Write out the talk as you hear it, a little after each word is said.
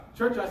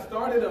Church, I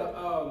started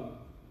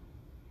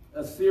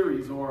a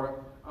series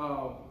or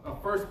a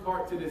first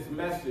part to this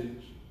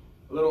message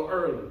a little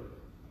early.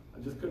 I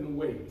just couldn't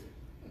wait.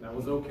 That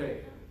was okay.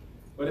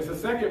 But it's a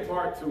second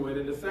part to it,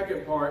 and the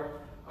second part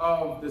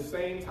of the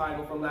same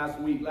title from last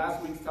week.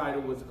 Last week's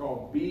title was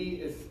called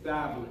Be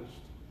Established.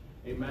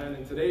 Amen.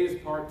 And today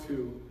is part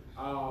two.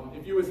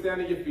 If you would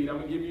stand on your feet, I'm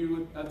going to give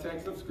you a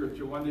text of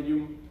scripture, one that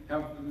you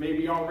have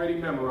maybe already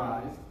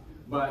memorized,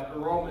 but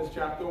Romans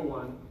chapter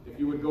 1, if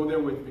you would go there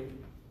with me.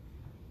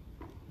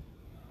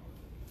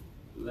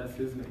 Bless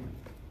his name.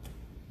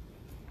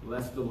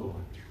 Bless the Lord.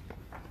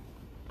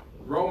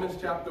 Romans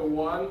chapter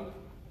 1. Let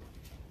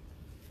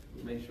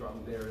me make sure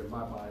I'm there in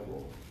my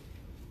Bible.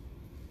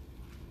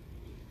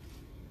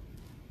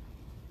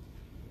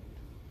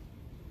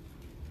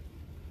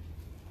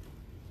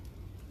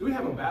 Do we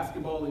have a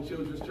basketball in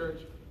children's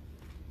church?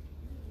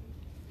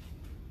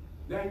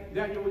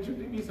 Daniel, would you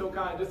be so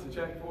kind just to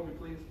check for me,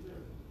 please?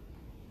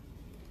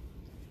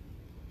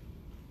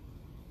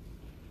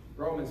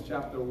 Romans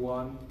chapter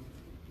 1.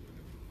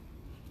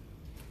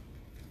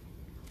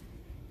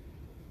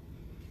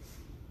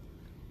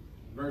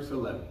 Verse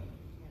 11.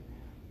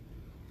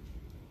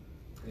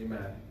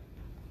 Amen.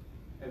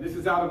 And this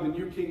is out of the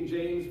New King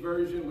James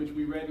Version, which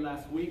we read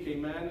last week.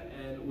 Amen.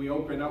 And we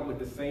open up with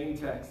the same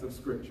text of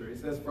Scripture. It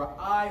says, "For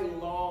I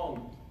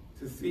long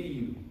to see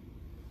you,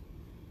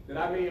 that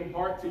I may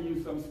impart to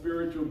you some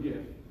spiritual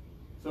gift,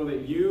 so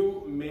that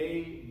you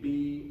may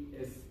be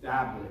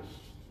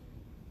established."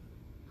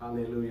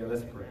 Hallelujah.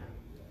 Let's pray.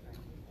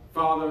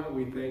 Father,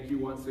 we thank you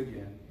once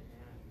again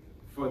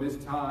for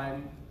this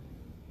time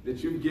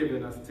that you've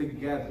given us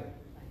together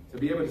to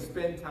be able to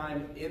spend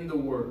time in the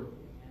Word,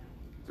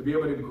 to be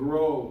able to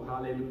grow,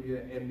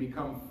 hallelujah, and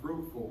become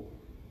fruitful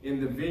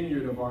in the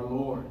vineyard of our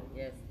Lord.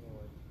 Yes,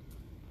 Lord.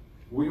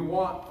 We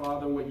want,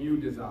 Father, what you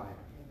desire.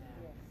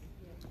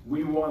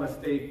 We want to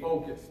stay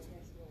focused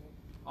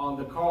on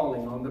the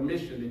calling, on the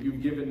mission that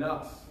you've given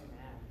us.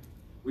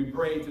 We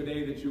pray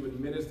today that you would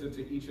minister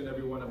to each and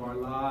every one of our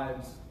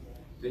lives,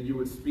 that you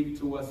would speak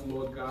to us,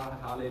 Lord God,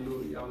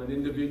 hallelujah, on an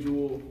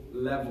individual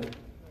level,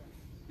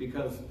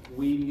 because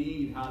we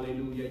need,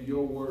 hallelujah,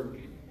 your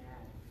word.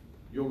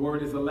 Your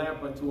word is a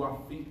lamp unto our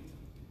feet.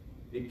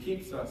 It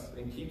keeps us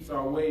and keeps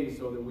our ways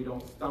so that we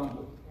don't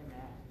stumble.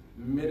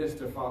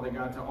 Minister, Father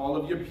God, to all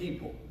of your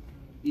people,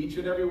 each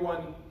and every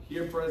one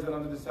here present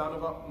under the sound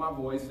of my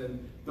voice,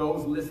 and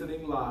those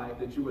listening live,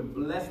 that you would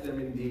bless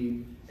them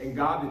indeed, and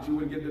God, that you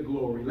would get the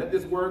glory. Let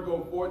this word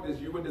go forth as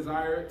you would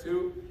desire it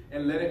to,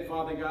 and let it,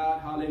 Father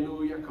God,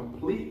 hallelujah,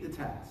 complete the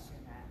task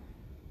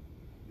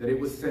that it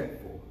was sent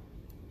for.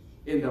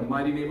 In the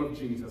mighty name of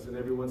Jesus. And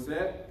everyone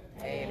said,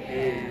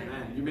 Amen.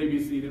 Amen. You may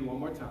be seated one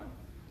more time.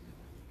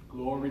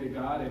 Glory to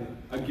God. And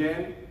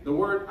again, the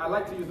word, I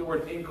like to use the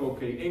word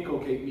inculcate.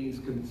 Inculcate means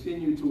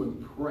continue to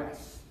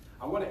impress.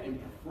 I want to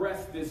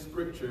impress this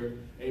scripture,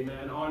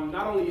 amen, on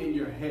not only in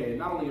your head,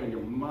 not only on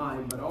your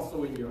mind, but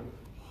also in your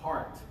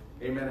heart.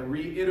 Amen. And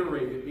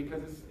reiterate it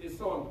because it's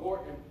so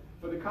important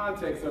for the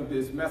context of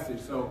this message.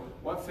 So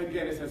once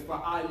again, it says, "For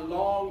I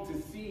long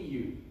to see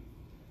you,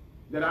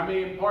 that I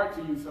may impart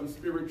to you some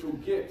spiritual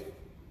gift,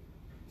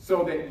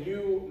 so that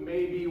you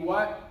may be"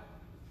 what?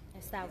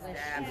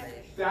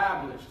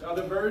 Established.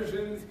 Other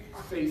versions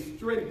say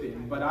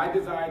strengthened, but I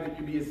desire that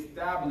you be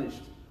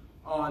established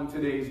on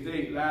today's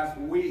date. Last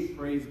week,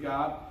 praise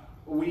God,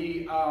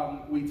 we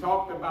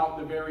talked about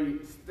the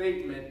very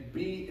statement,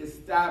 be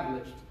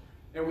established.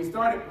 And we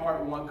started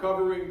part one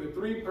covering the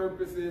three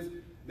purposes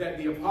that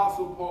the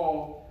Apostle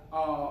Paul,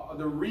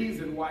 the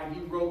reason why he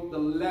wrote the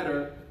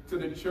letter to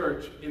the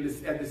church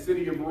at the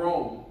city of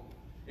Rome.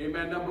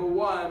 Amen. Number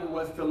one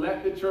was to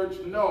let the church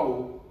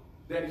know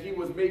that he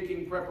was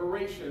making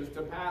preparations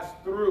to pass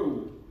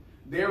through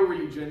their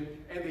region,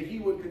 and that he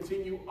would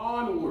continue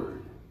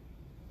onward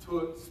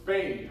to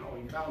Spain. Oh,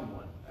 he found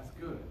one. That's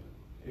good.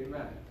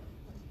 Amen.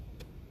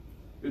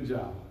 Good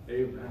job.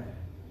 Amen.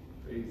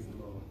 Praise the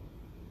Lord.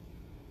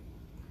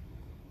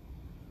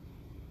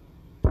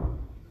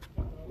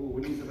 Oh,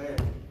 we need some air.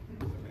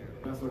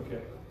 That's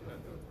okay.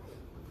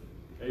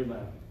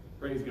 Amen.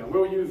 Praise God.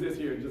 We'll use this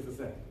here in just a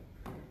second.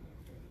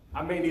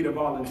 I may need a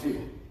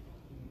volunteer.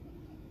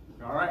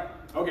 All right?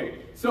 Okay.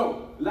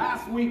 So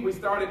last week we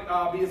started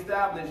Be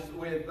Established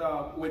with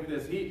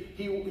this.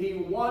 He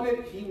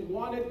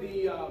wanted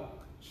the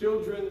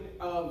children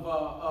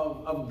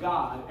of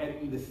God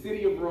at the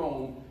city of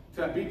Rome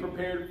to be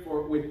prepared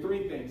with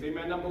three things.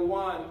 Amen. Number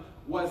one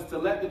was to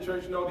let the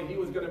church know that he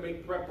was going to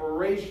make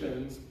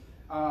preparations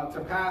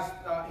to pass.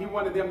 He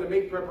wanted them to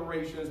make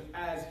preparations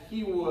as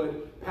he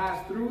would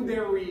pass through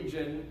their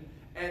region,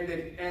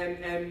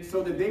 and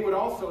so that they would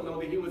also know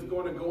that he was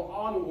going to go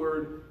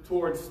onward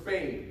towards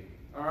Spain.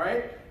 All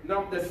right?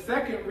 Now, the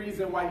second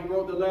reason why he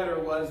wrote the letter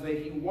was that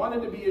he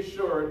wanted to be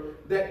assured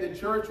that the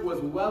church was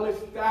well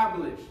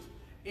established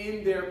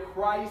in their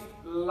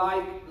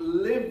Christ-like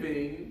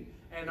living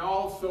and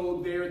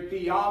also their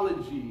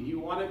theology. He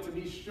wanted to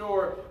be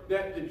sure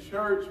that the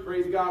church,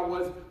 praise God,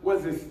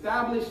 was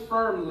established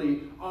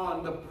firmly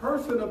on the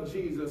person of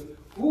Jesus,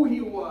 who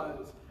he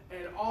was,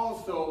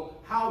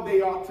 how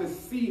they ought to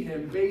see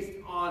him based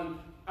on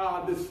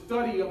the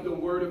study of the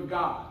Word of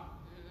God.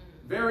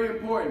 Very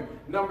important.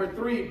 Number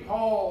 3,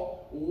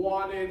 Paul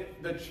wanted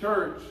the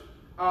church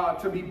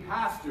to be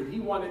pastored. He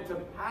wanted to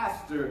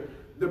pastor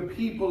the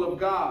people of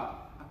God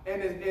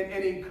and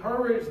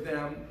encourage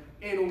them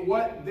in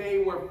what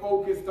they were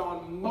focused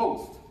on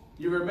most.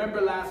 You remember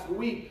last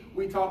week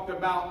we talked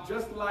about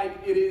just like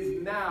it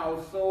is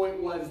now, so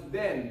it was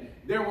then.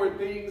 There were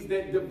things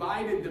that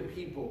divided the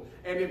people,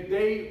 and if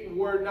they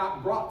were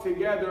not brought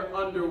together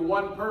under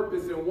one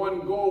purpose and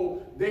one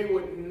goal, they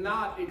would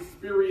not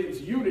experience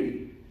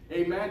unity.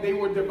 Amen. They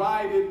were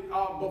divided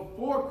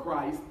before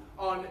Christ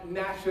on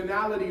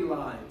nationality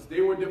lines.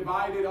 They were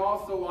divided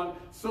also on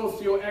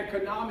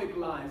socioeconomic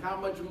lines, how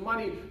much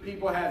money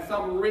people had,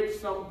 some rich,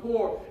 some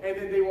poor, and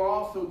then they were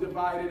also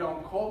divided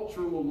on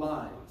cultural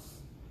lines.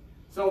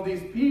 So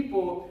these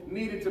people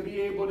needed to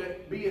be able to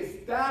be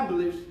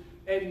established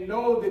and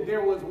know that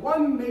there was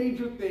one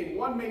major thing,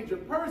 one major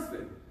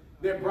person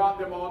that brought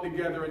them all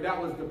together, and that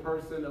was the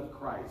person of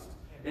Christ.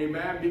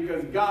 Amen.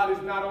 Because God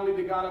is not only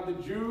the God of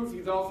the Jews,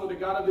 he's also the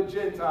God of the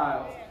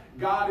Gentiles.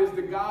 God is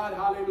the God,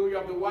 hallelujah,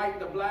 of the white,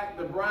 the black,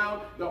 the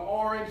brown, the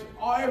orange,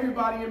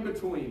 everybody in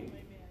between.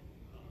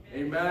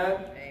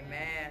 Amen.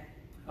 Amen.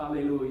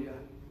 Hallelujah.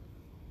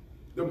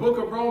 The book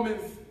of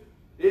Romans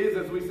is,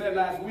 as we said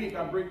last week,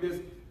 I bring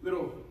this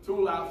little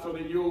tool out so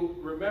that you'll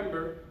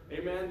remember.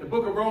 Amen. The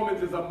book of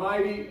Romans is a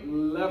mighty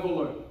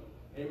leveler.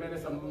 Amen.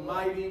 It's a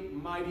mighty,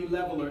 mighty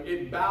leveler.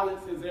 It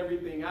balances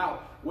everything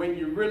out. When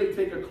you really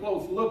take a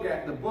close look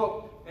at the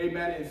book,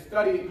 amen, and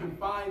study it, you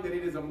find that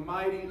it is a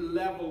mighty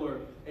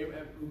leveler.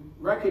 Amen.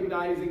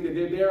 Recognizing that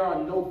there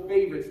are no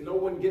favorites. No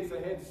one gets a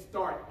head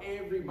start.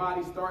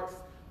 Everybody starts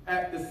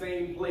at the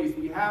same place.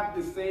 We have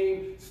the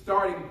same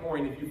starting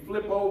point. If you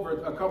flip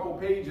over a couple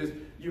pages,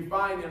 you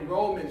find in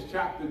Romans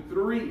chapter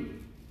 3,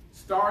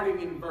 starting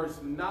in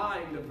verse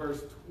 9 to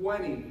verse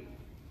 20,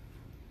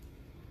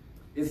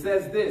 it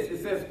says this.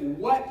 It says,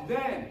 "What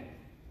then?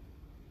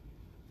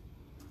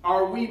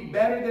 Are we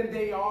better than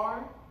they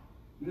are?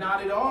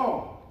 Not at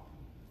all.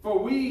 For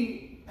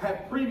we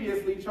have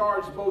previously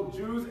charged both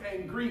Jews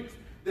and Greeks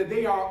that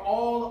they are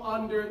all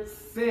under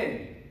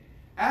sin.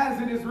 As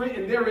it is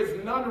written, there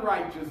is none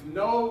righteous,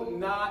 no,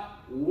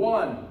 not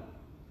one.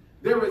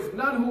 There is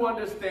none who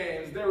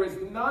understands. There is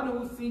none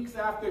who seeks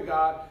after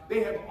God.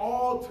 They have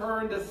all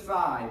turned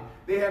aside.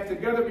 They have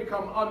together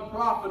become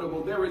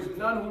unprofitable. There is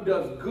none who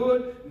does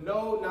good,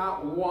 no,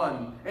 not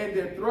one. And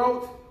their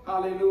throat,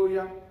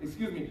 hallelujah,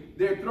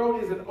 their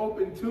throat is an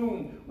open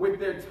tomb. With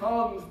their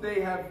tongues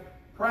they have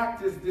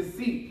practiced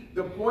deceit.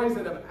 The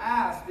poison of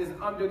asp is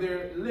under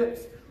their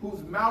lips,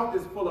 whose mouth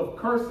is full of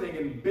cursing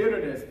and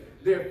bitterness.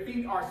 Their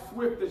feet are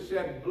swift to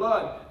shed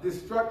blood.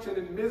 Destruction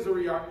and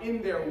misery are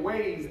in their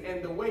ways,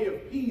 and the way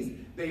of peace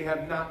they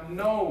have not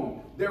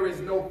known. There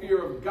is no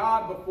fear of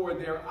God before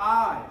their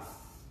eyes."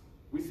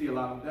 We see a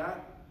lot of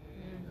that.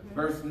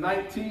 Verse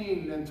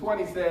 19 and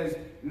 20 says,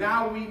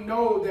 "Now we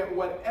know that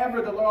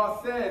whatever the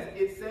law says,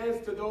 it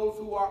says to those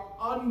who are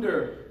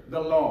under the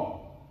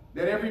law,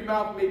 that every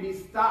mouth may be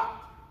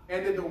stopped,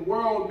 and that the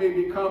world may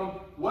become,"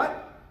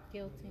 what?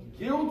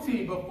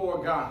 Guilty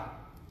before God.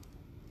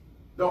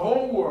 The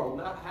whole world,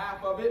 not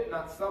half of it,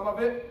 not some of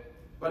it,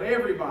 but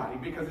everybody,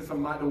 because the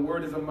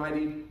word is a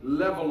mighty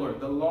leveler.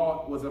 The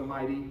law was a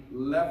mighty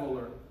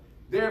leveler.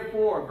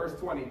 Therefore, verse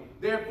 20,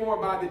 "Therefore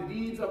by the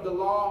deeds of the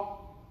law,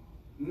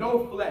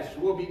 no flesh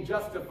will be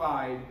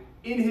justified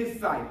in his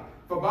sight.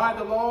 For by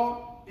the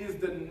law is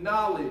the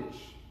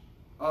knowledge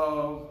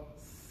of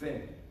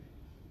sin."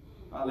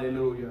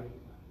 Hallelujah.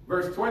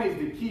 Verse 20 is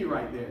the key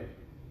right there.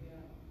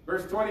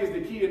 Verse 20 is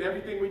the key in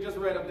everything we just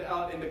read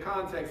in the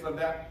context of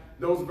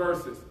those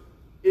verses.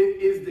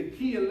 It is the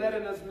key in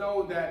letting us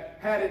know that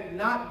had it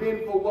not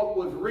been for what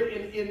was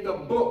written in the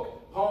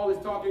book, Paul is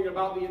talking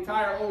about the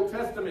entire Old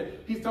Testament.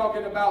 He's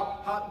talking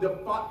about how the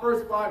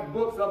first 5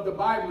 books of the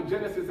Bible,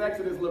 Genesis,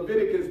 Exodus,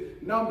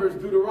 Leviticus, Numbers,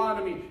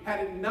 Deuteronomy.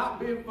 Had it not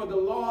been for the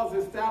laws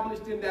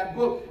established in that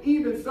book,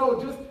 even so,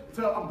 just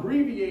to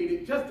abbreviate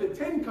it, just the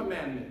 10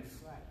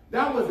 Commandments,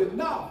 that was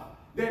enough.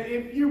 That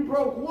if you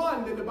broke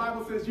one, then the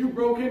Bible says you've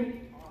broken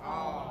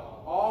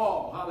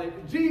all. Hallelujah.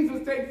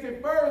 Jesus takes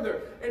it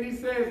further, and he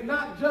says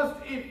not just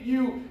if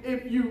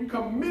you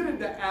committed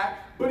the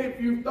act, but if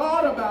you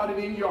thought about it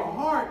in your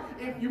heart,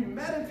 if you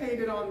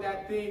meditated on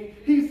that thing,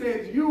 he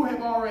says you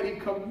have already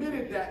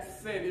committed that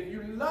sin. If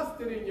you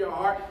lusted in your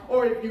heart,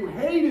 or if you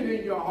hated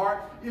in your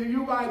heart,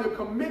 you've either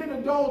committed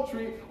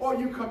adultery or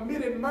you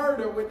committed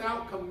murder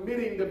without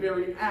committing the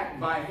very act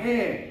by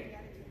hand.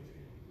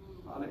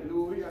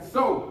 Hallelujah.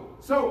 So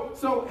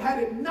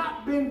had it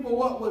not been for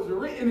what was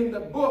written in the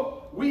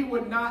book, we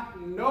would not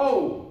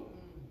know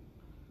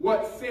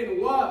what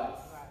sin was.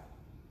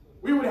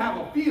 We would have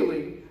a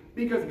feeling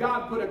because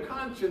God put a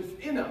conscience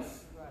in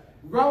us.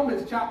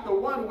 Romans chapter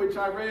 1, which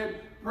I read,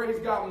 praise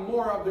God,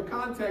 more of the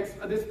context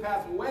of this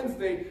past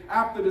Wednesday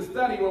after the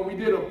study when we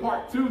did a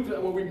part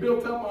 2, when we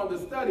built up on the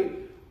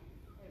study.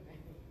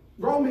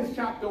 Romans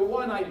chapter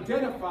 1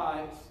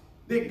 identifies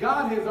that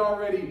God has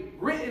already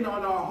written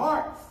on our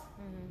hearts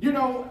You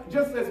know,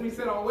 just as we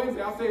said on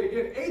Wednesday, I'll say it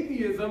again,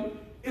 atheism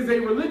is a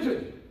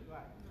religion.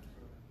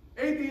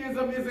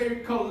 Atheism is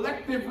a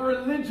collective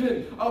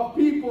religion of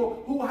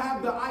people who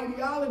have the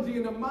ideology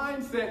and the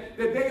mindset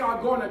that they are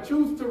going to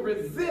choose to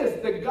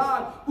resist the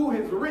God who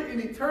has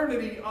written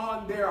eternity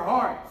on their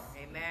hearts.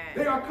 Amen.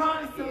 They are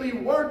constantly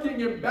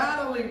working and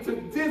battling to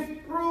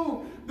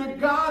disprove the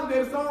God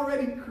that's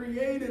already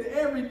created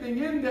everything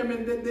in them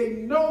and that they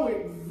know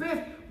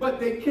exists, but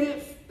they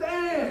can't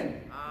stand.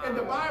 And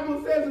the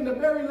Bible says in the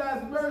very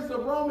last verse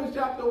of Romans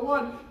chapter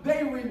 1,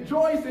 they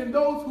rejoice in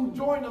those who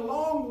join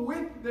along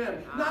with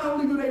them. Not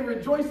only do they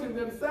rejoice in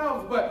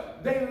themselves,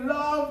 but they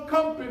love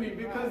company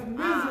because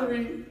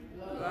misery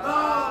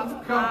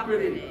loves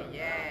company.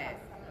 Yes.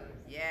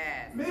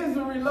 Yes.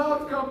 Misery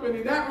loves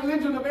company. That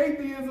religion of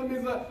atheism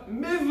is a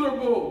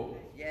miserable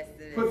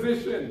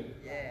position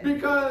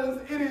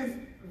because it is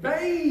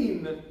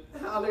vain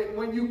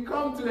when you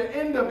come to the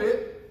end of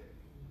it,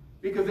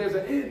 because there's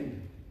an end.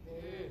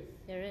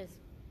 There is.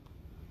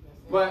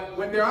 But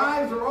when their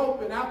eyes are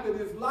open after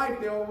this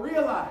life, they'll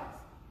realize,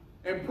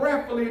 and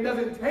prayerfully it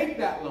doesn't take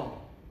that long,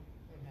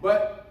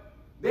 but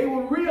they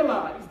will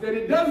realize that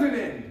it doesn't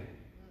end.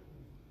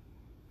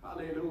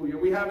 Hallelujah.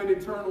 We have an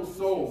eternal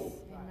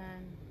soul.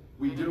 Amen.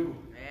 We do.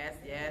 Yes,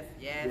 yes,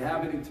 yes. We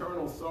have an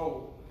eternal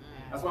soul.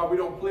 That's why we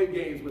don't play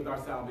games with our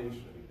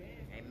salvation.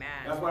 Amen.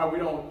 That's why we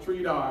don't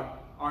treat our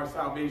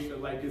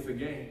salvation like it's a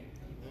game.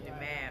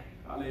 Amen.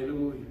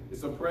 Hallelujah.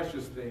 It's a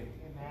precious thing.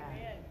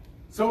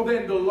 So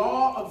then the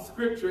law of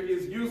Scripture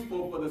is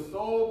useful for the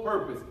sole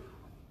purpose.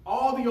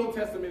 All the Old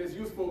Testament is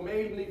useful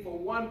mainly for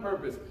one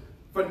purpose,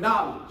 for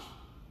knowledge.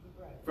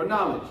 For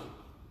knowledge.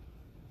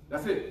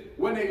 That's it.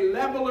 When a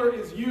leveler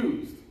is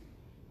used,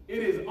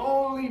 it is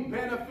only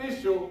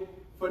beneficial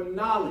for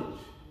knowledge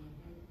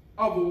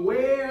of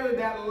where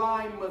that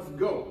line must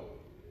go.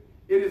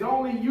 It is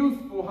only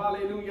useful,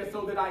 hallelujah,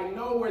 so that I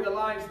know where the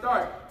line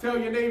starts. Tell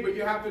your neighbor,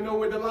 you have to know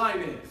where the line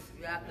is.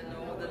 You have to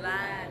know where the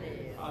line is.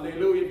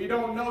 Hallelujah. If you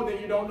don't know, then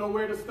you don't know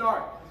where to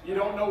start. You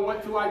don't know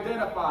what to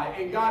identify.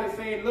 And God is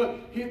saying,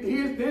 look,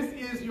 this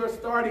is your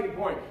starting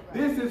point.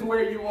 This is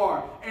where you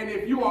are. And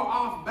if you are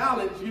off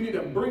balance, you need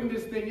to bring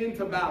this thing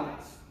into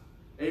balance.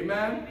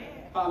 Amen?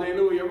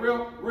 Hallelujah.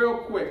 Real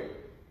quick.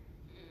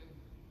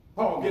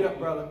 Paul, get up,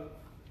 brother.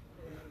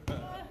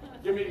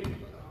 Give me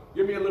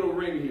a little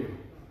ring here.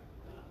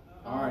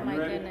 All right, my you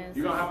ready? goodness.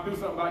 You're going to have to do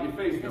something about your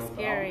face, though. It's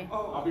scary.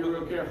 I'll be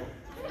real careful.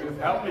 Just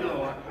help me,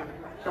 Lord.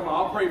 Come on,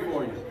 I'll pray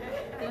for you.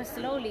 Go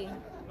slowly.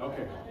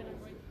 Okay.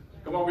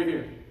 Come over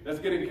here. Let's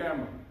get in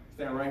camera.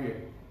 Stand right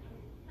here.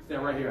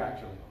 Stand right here,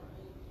 actually.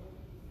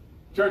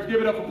 Church,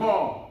 give it up for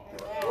Paul.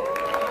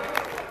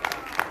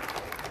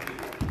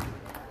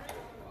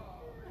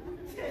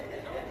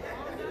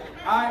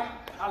 I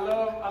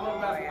love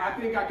basketball.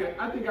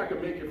 I think I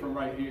could make it from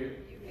right here.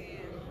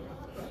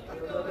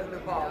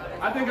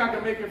 I think I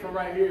can make it from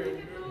right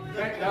here.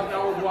 That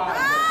was wild.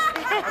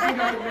 I think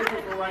I can make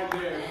it from right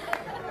there.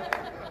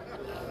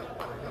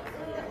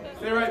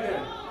 Stay right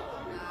there.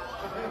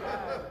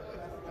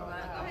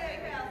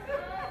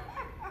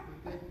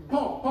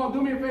 Paul,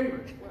 do me a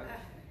favor.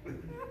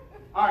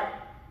 All right.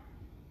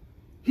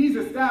 He's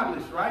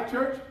established, right,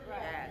 church?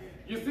 Yes.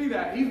 You see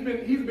that? He's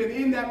been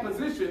in that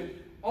position.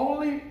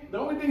 The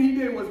only thing he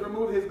did was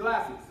remove his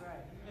glasses.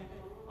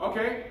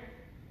 Okay?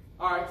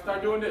 All right,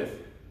 start doing this.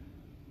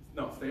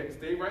 No,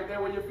 stay right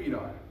there where your feet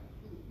are.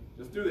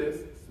 Just do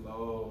this.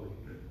 Slowly.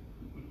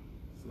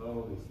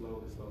 Slowly.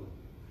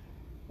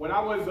 When I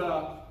was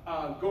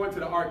going to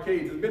the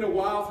arcades, it's been a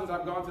while since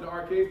I've gone to the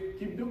arcades.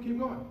 Keep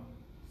going.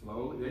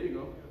 Slowly, there you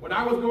go. When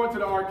I was going to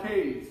the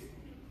arcades,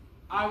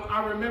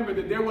 I remember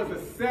that there was a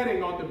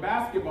setting on the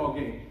basketball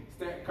game.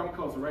 Come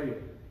closer, right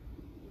here.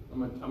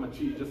 I'm gonna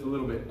cheat just a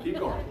little bit. Keep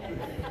going.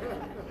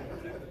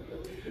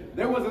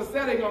 There was a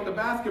setting on the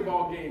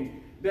basketball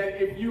games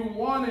that if you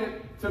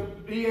wanted to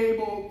be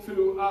able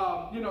to,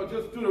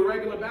 just do the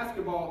regular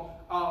basketball,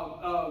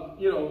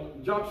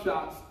 jump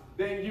shots,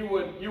 then you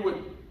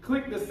would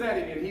click the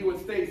setting and he would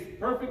stay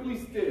perfectly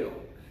still,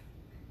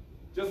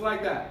 just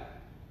like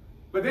that.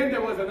 But then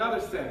there was another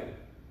setting,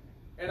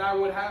 and I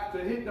would have to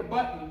hit the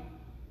button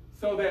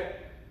so that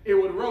it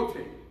would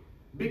rotate,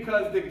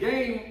 because the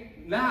game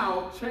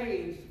now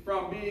changed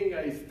from being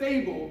a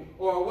stable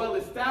or a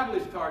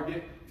well-established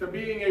target to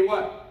being a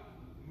what?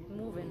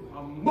 Moving.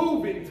 A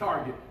moving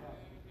target.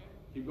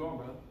 Keep going,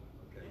 brother.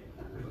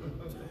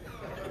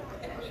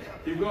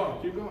 Keep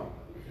going.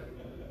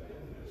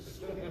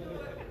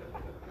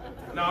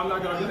 No, I'm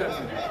not going to do that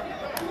to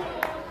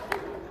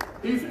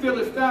you. He's still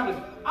established.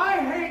 I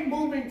hate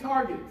moving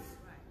targets.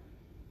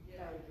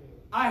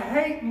 I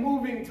hate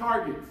moving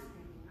targets.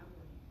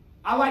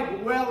 I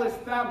like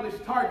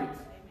well-established targets.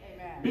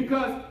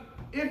 Because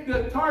if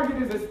the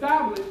target is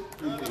established,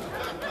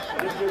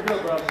 you're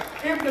good, brother.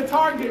 If the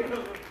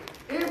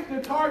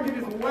target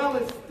is well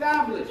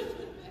established,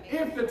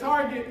 if the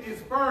target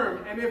is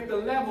firm, and if the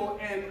level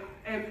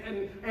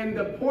and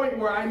the point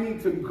where I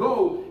need to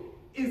go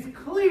is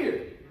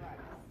clear,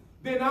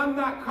 then I'm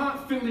not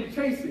constantly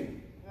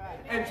chasing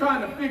and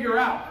trying to figure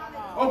out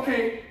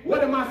Okay,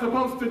 what am I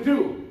supposed to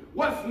do?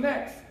 What's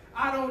next?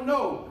 I don't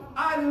know.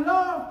 I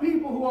love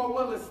people who are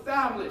well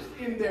established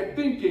in their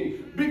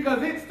thinking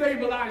because it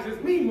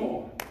stabilizes me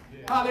more.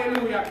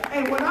 Hallelujah.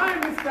 And when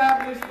I'm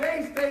established,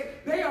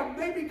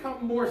 they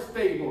become more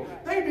stable.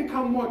 They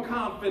become more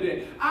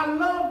confident. I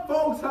love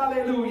folks,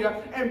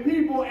 hallelujah, and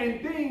people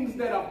and things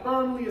that are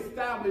firmly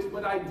established,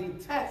 but I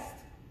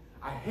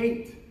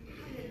hate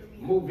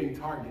moving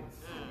targets.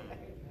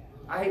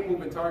 I hate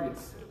moving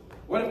targets.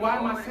 Why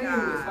am I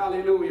saying this?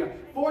 Hallelujah.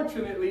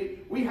 Fortunately,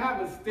 we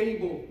have a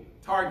stable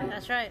target.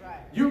 That's right.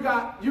 You've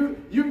got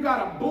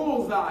a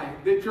bullseye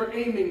that you're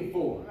aiming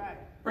for. Right.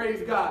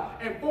 Praise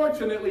God. And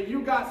fortunately,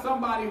 you got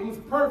somebody who's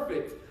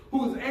perfect,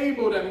 who's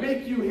able to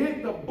make you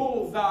hit the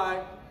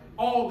bullseye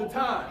all the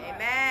time.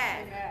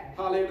 Amen.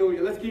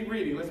 Hallelujah. Let's keep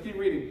reading. Let's keep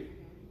reading.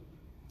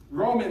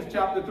 Romans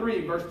chapter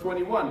 3, verse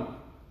 21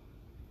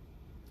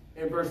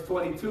 and verse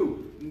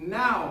 22.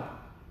 Now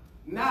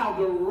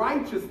the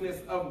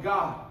righteousness of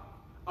God,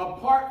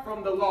 apart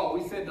from the law.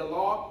 We said the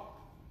law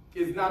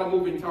is not a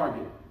moving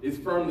target. It's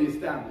firmly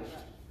established.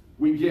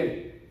 We get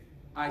it.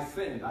 I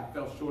sinned. I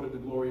fell short of the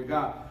glory of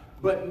God.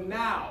 But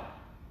now,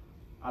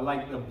 I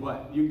like the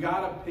but. You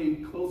got to pay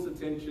close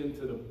attention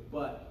to the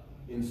but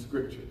in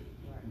Scripture.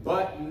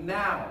 But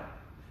now,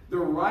 the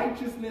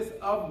righteousness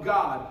of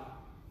God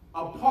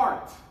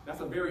apart,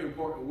 that's a very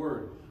important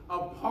word,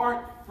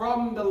 apart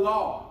from the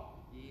law,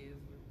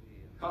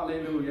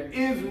 hallelujah,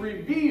 is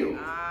revealed,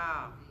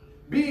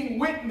 being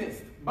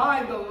witnessed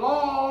by the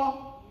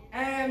law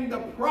and the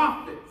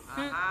prophets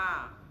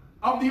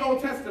of the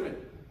Old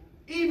Testament.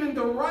 Even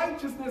the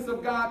righteousness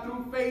of God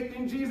through faith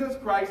in Jesus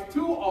Christ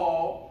to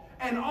all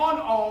and on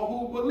all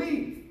who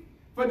believe.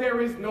 For there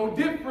is no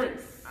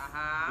difference.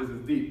 This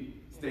is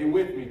deep. Stay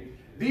with me.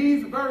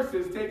 These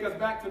verses take us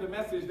back to the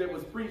message that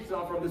was preached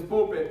on from this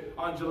pulpit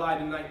on July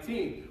the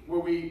 19th,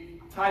 where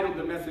we titled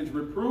the message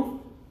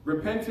Reproof,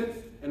 Repentance,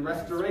 and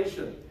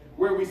Restoration,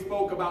 where we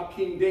spoke about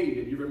King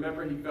David. You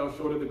remember he fell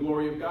short of the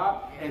glory of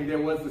God, and there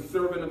was a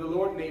servant of the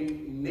Lord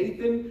named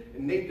Nathan,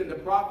 and Nathan the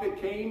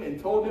prophet came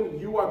and told him,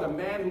 you are the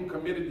man who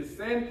committed the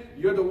sin,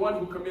 you're the one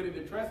who committed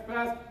the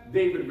trespass.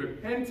 David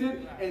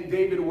repented, and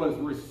David was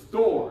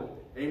restored.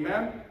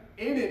 Amen?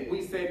 In it,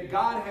 we said,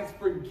 God has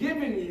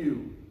forgiven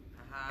you,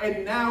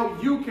 and now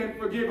you can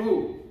forgive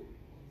who?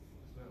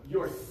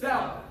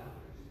 Yourself.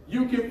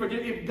 You can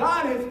forgive. If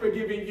God has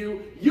forgiven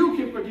you, you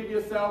can forgive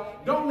yourself.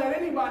 Don't let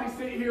anybody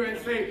sit here and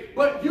say,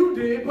 but you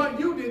did, but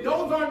you did.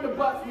 Those aren't the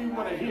buts we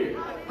want to hear.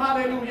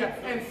 Hallelujah.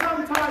 And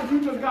sometimes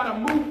you just got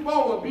to move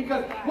forward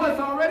because what's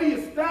already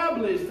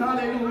established,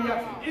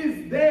 hallelujah,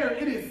 is there.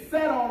 It is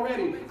set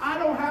already. I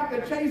don't have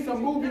to chase a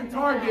moving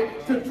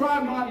target to try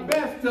my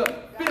best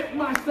to fit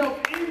myself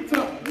into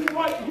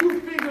what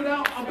you figured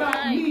out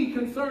about me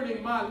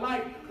concerning my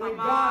life when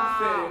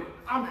God said,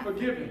 I'm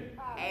forgiven.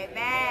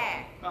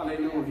 Amen.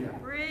 Hallelujah.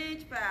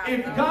 Preach, Pastor.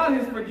 If God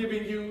has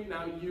forgiven you,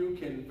 now you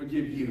can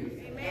forgive you.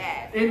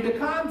 Yes. In the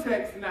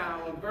context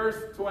now of verse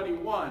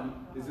 21,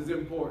 this is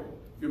important.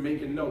 If you're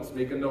making notes,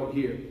 make a note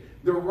here.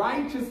 The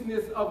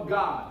righteousness of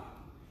God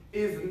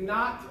is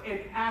not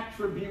an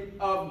attribute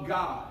of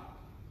God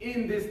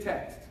in this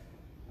text.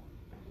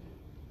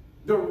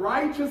 The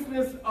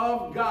righteousness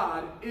of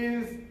God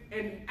is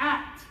an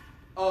act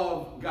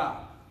of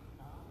God.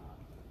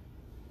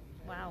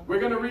 Wow. We're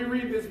going to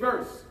reread this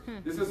verse.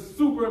 This is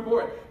super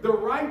important. The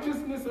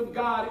righteousness of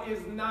God is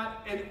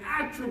not an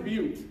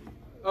attribute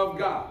of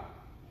God.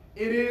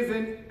 It is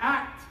an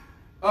act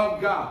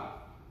of God.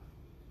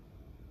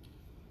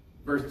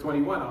 Verse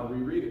 21, I'll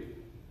reread it.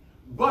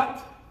 But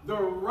the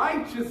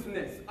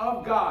righteousness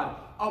of God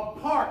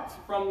apart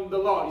from the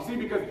law. You see,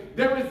 because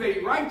there is a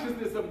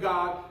righteousness of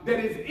God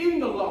that is in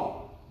the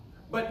law.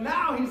 But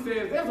now he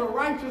says there's a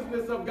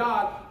righteousness of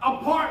God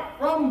apart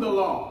from the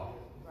law.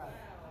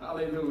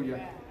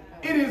 Hallelujah.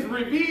 It is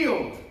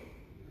revealed,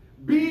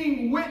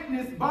 being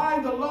witnessed by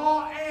the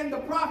law and the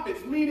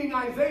prophets, meaning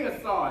Isaiah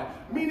saw it,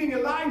 meaning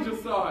Elijah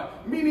saw it,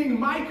 meaning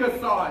Micah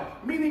saw it,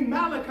 meaning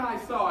Malachi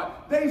saw it.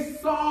 They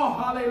saw,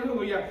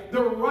 hallelujah,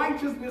 the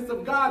righteousness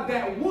of God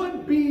that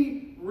would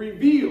be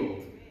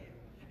revealed.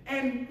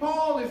 And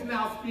Paul is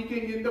now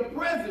speaking in the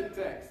present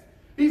text.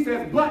 He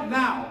says, but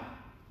now,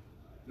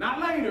 not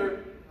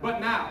later, but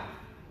now.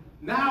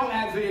 Now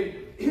as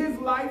in his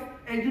life.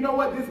 And you know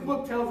what? This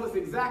book tells us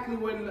exactly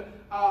when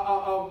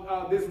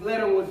this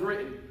letter was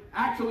written.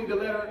 Actually, the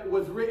letter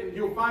was written.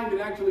 You'll find it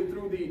actually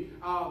through the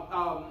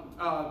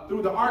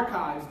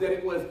archives that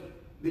it was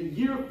the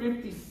year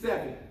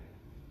 57.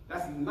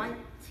 That's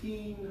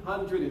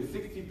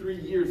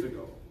 1963 years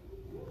ago.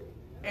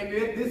 And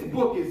this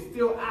book is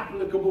still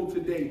applicable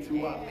today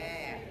to us.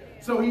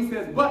 So he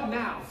says, but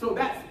now. So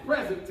that's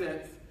present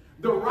tense.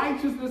 The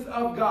righteousness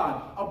of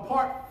God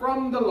apart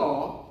from the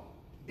law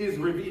is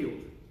revealed,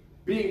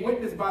 being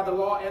witnessed by the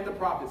law and the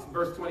prophets.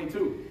 Verse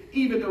 22,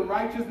 even the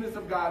righteousness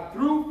of God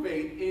through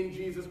faith in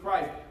Jesus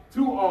Christ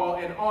to all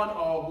and on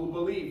all who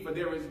believe, for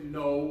there is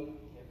no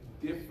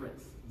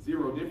difference,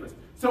 zero difference.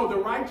 So the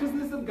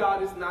righteousness of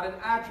God is not an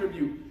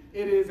attribute,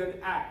 it is an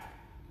act.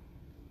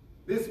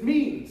 This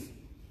means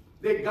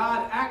that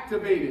God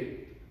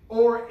activated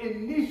or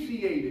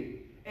initiated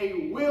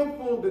a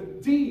willful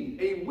deed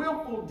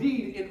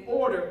in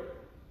order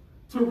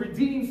to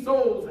redeem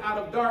souls out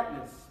of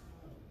darkness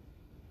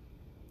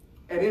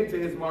and into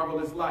his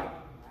marvelous light.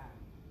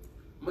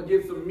 I'm going to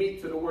give some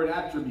meat to the word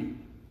attribute.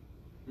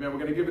 Amen. We're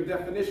going to give a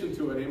definition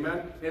to it.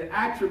 Amen. An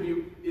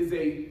attribute is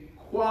a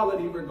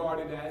quality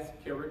regarded as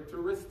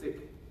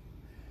characteristic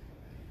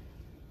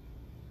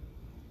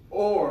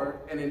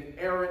or an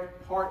inherent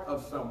part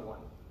of someone.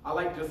 I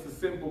like just a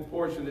simple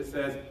portion that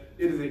says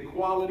it is a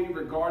quality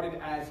regarded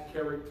as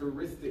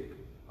characteristic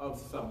of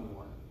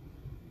someone.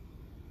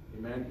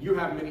 Amen. You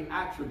have many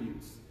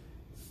attributes.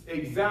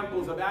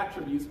 Examples of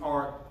attributes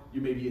are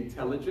you may be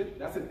intelligent.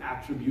 That's an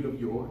attribute of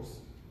yours.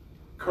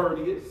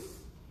 Courteous,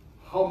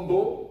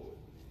 humble.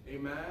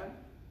 Amen.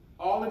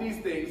 All of these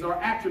things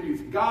are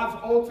attributes. God's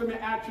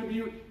ultimate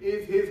attribute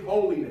is his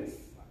holiness.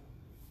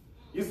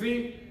 You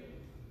see?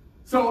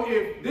 So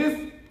if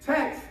this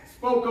text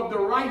spoke of the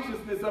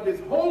righteousness of his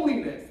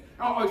holiness,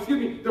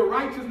 the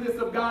righteousness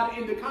of God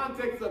in the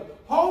context of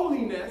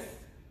holiness,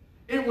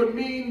 it would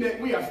mean that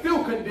we are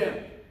still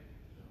condemned.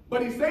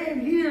 But he's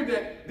saying here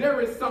that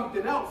there is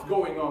something else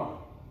going on.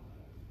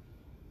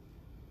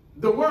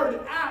 The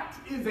word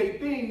act is a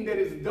thing that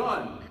is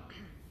done.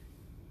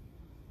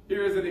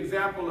 Here is an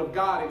example of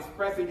God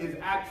expressing his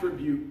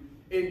attribute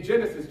in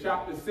Genesis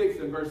chapter 6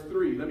 and verse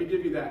 3. Let me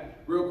give you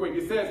that real quick.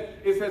 It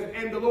says,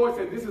 and the Lord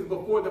said, this is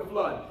before the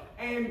flood.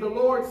 And the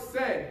Lord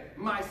said,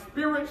 my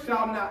spirit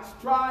shall not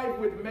strive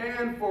with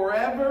man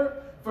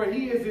forever, for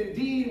he is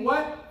indeed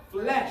what?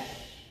 Flesh.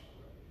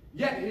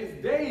 Yet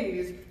his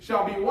days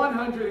shall be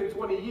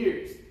 120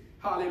 years.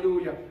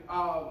 Hallelujah.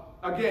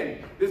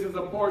 Again, this is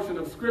a portion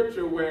of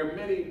scripture where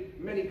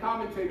many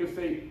commentators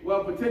say,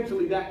 well,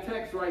 potentially that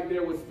text right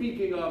there was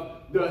speaking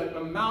of the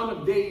amount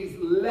of days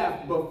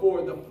left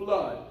before the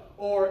flood,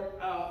 or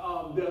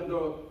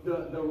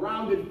the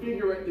rounded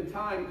figure at the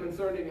time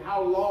concerning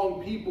how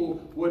long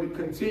people would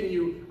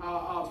continue,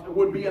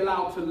 would be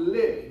allowed to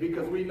live,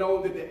 because we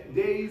know that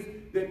the days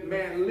that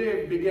man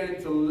lived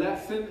began to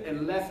lessen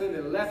and lessen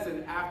and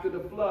lessen after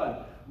the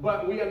flood.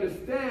 But we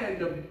understand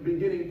the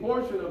beginning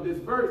portion of this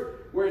verse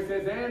where it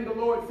says, and the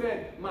Lord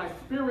said, my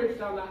spirit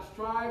shall not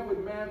strive with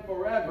man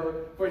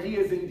forever, for he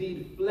is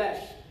indeed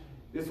flesh.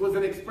 This was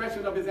an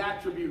expression of his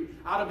attribute.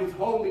 Out of his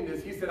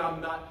holiness, he said,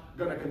 I'm not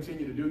going to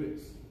continue to do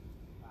this.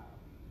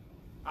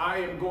 I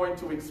am going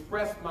to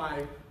express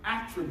my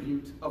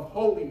attribute of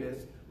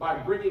holiness by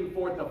bringing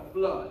forth a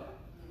flood.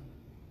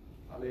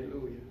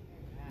 Hallelujah.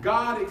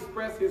 God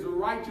expressed his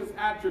righteous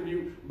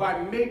attribute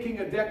by making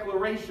a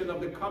declaration of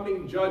the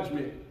coming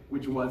judgment,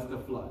 which was the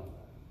flood.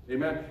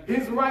 Amen.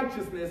 His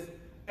righteousness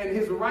and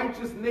his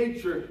righteous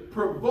nature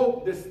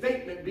provoke the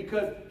statement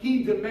because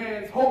he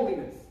demands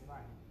holiness.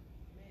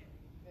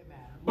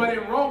 But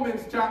in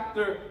Romans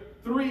chapter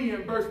 3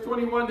 and verse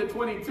 21 to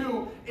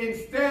 22,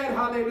 instead,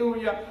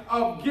 hallelujah,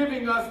 of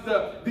giving us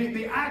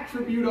the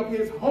attribute of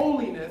his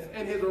holiness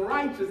and his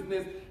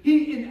righteousness,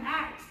 he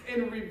enacts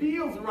and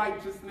reveals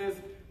righteousness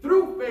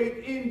through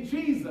faith in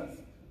Jesus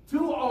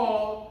to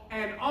all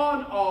and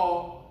on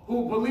all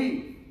who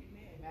believe.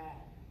 Amen.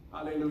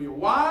 Hallelujah.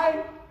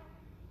 Why?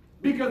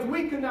 Because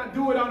we cannot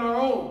do it on our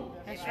own.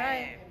 That's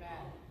right.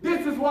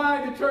 This is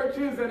why the church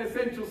is an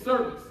essential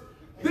service.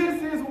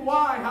 This is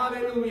why,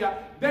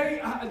 hallelujah,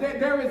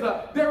 there is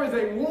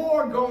a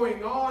war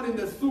going on in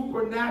the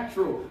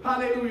supernatural.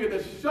 Hallelujah,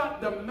 to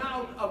shut the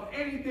mouth of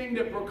anything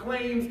that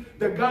proclaims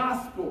the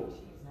gospel.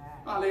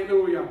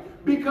 Hallelujah.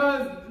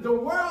 Because the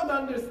world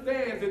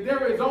understands that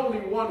there is only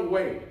one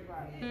way.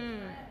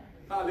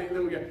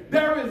 Hallelujah.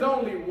 There is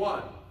only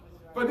one.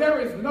 For there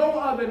is no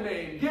other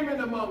name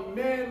given among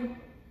men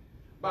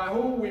by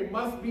whom we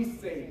must be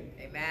saved.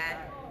 Amen.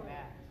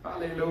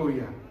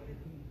 Hallelujah.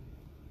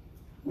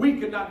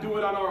 We cannot do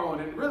it on our own.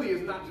 And really,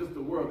 it's not just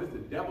the world. It's the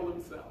devil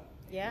himself.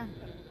 Yeah.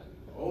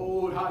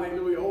 Oh,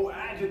 hallelujah. Oh,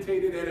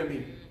 agitated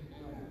enemy.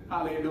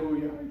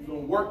 Hallelujah. So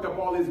worked up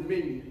all his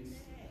minions.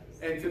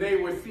 And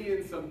today we're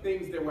seeing some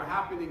things that were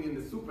happening in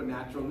the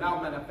supernatural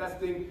now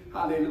manifesting,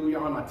 hallelujah,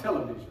 on our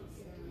televisions.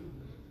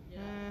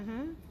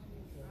 Mm-hmm.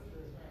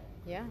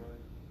 Yeah.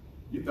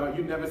 You thought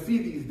you'd never see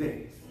these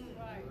days.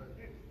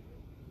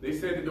 They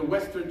said that the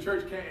Western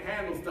church can't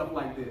handle stuff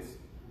like this.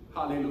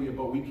 Hallelujah,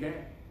 but we can.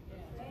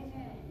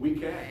 We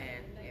can.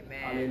 Amen.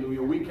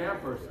 Hallelujah. We can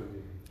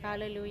persevere.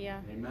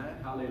 Hallelujah. Amen.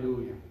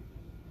 Hallelujah.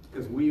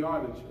 Because we are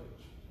the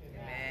church.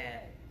 Amen.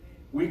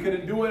 We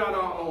couldn't do it on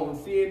our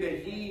own, seeing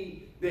that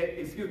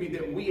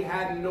that we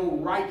had no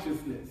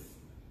righteousness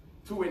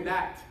to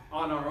enact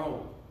on our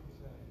own.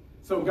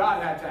 So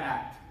God had to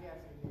act.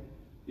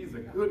 He's a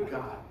good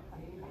God.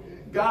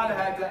 God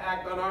had to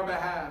act on our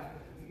behalf.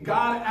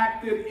 God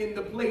acted in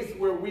the place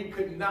where we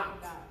could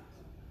not.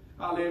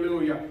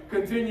 Hallelujah.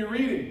 Continue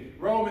reading.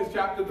 Romans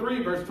chapter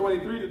 3, verse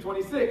 23 to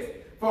 26.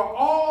 For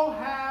all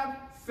have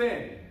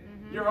sinned.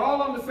 You're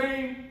all on the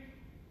same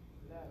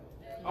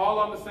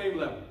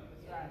level.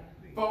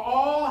 For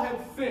all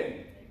have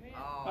sinned.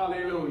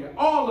 Hallelujah.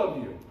 All of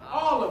you.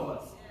 All of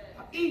us.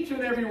 Each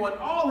and every one,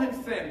 all have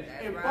sinned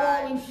and right.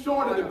 fallen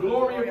short of the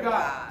glory of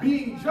God,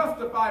 being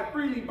justified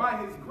freely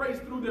by his grace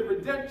through the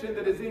redemption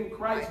that is in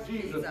Christ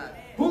Jesus,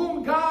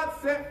 whom God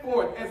set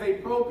forth as a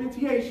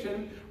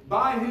propitiation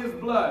by his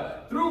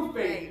blood through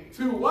faith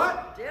to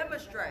what?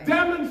 Demonstrate.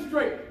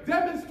 Demonstrate.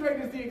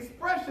 Demonstrate is the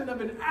expression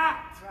of an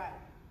act. Right.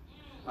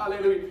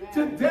 Hallelujah.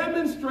 To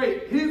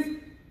demonstrate his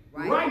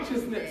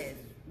righteousness.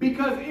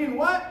 Because in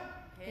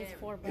what? His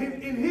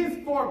forbearance. In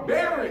his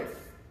forbearance.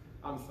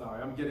 I'm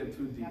sorry, I'm getting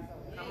too deep.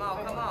 Come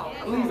on, come on.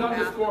 Please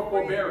underscore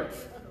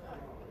forbearance.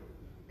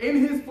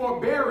 In his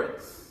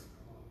forbearance,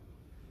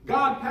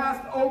 God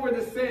passed over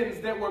the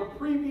sins that were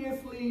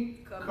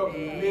previously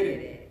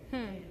committed.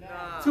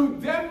 To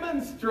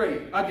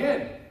demonstrate,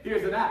 again,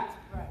 here's an act.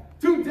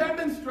 To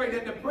demonstrate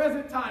at the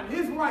present time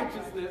his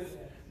righteousness,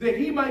 that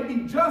he might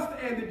be just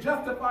and the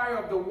justifier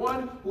of the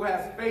one who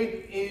has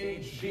faith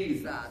in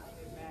Jesus.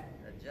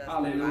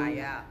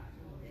 Hallelujah.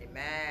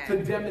 Amen.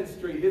 To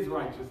demonstrate his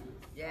righteousness.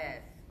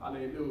 Yes.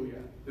 Hallelujah.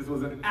 This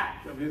was an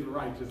act of his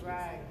righteousness.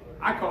 Right.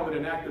 I call it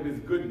an act of his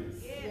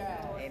goodness.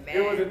 Yeah. Amen.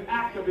 It was an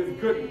act of his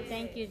goodness.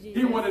 Thank you,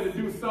 Jesus. He wanted to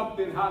do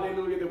something,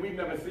 hallelujah, that we've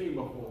never seen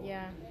before.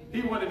 Yeah.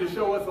 He wanted to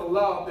show us a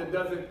love that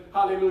doesn't,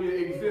 hallelujah,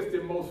 exist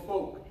in most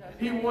folk.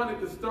 He wanted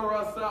to stir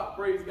us up,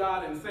 praise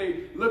God, and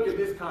say, look at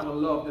this kind of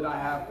love that I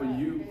have for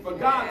you. For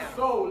God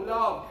so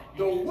loved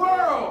the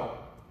world.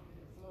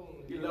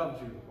 He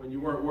loved you when you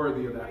weren't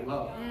worthy of that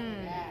love.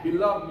 He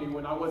loved me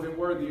when I wasn't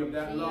worthy of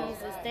that love.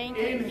 Jesus, thank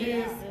you, In his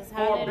Jesus.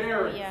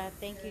 forbearance. Hallelujah.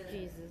 Thank you,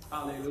 Jesus.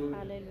 Hallelujah.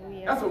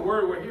 Hallelujah. That's a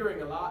word we're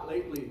hearing a lot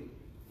lately.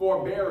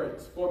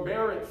 Forbearance.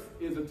 Forbearance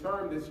is a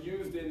term that's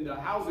used in the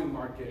housing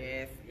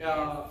market.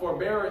 Yes.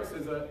 Forbearance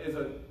is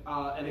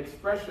an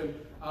expression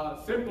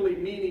simply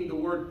meaning the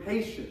word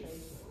patience.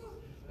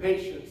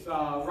 Patience.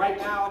 Right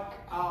now,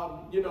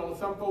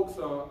 some folks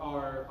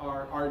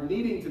are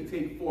needing to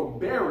take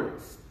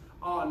forbearance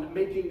on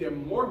making their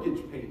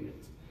mortgage payment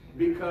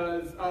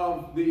because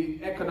of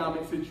the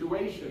economic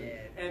situation.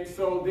 And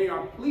so they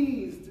are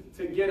pleased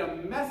to get a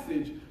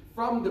message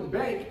from the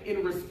bank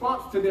in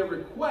response to their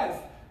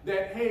request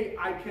that, hey,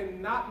 I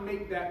cannot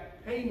make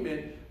that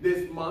payment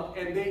this month.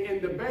 And they,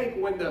 in the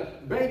bank, when the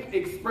bank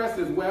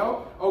expresses,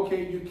 well,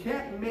 okay, you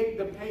can't make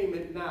the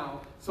payment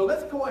now, so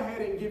let's go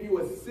ahead and give you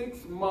a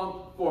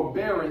 6-month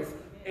forbearance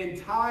and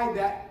tie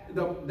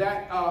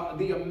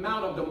the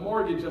amount of the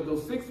mortgage of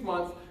those 6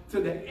 months to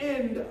the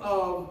end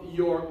of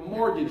your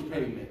mortgage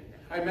payment.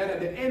 Amen. At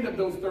the end of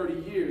those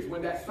 30 years,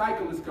 when that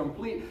cycle is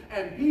complete,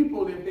 and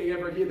people, if they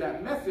ever hear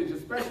that message,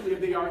 especially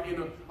if they are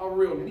in a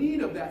real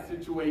need of that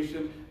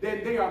situation,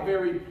 then they are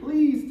very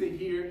pleased to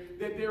hear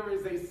that there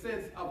is a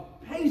sense of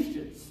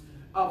patience,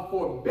 of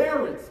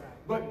forbearance.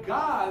 But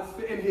God,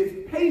 in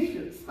his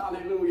patience,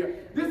 hallelujah,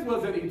 this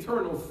was an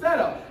eternal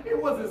setup. It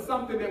wasn't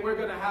something that we're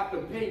going to have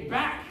to pay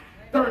back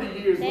 30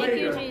 years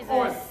later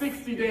or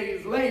 60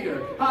 days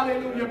later.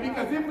 Hallelujah.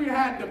 Because if we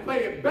had to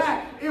play it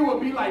back, it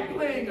would be like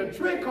playing a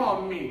trick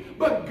on me.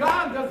 But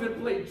God doesn't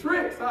play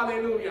tricks.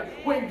 Hallelujah.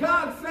 When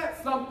God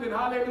sets something,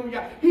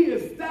 hallelujah, he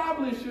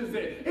establishes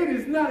it. It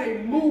is not a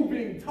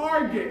moving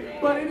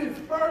target, but it is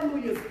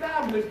firmly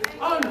established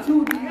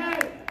unto the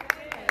end.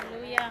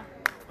 Hallelujah.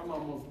 I'm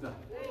almost done.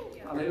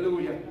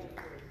 Hallelujah.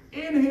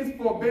 In his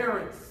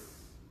forbearance,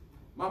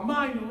 my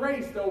mind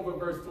raced over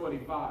verse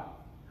 25.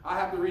 I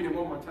have to read it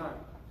one more time.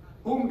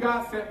 Whom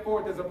God set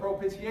forth as a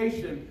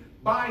propitiation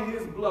by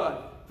his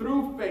blood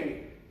through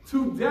faith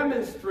to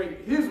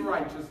demonstrate his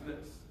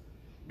righteousness,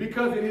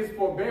 because in his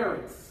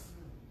forbearance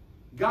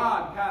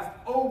God passed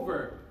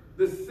over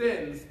the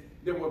sins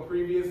that were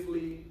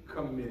previously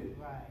committed.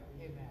 Right.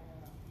 Amen.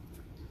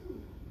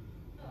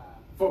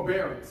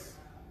 Forbearance,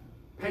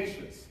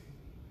 patience.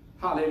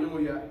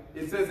 Hallelujah.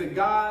 It says that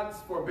God's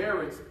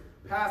forbearance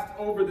passed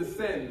over the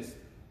sins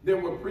that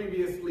were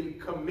previously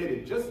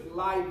committed. Just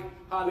like,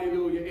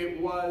 hallelujah, it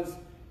was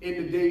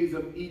in the days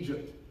of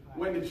Egypt,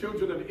 when the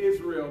children of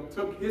Israel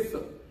took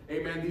hyssop,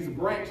 amen, these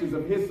branches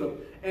of hyssop,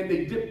 and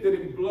they dipped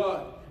it in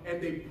blood, and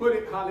they put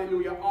it,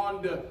 hallelujah,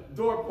 on the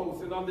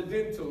doorposts and on the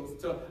dentils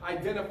to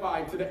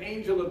identify to the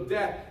angel of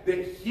death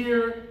that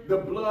here the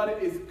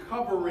blood is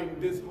covering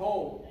this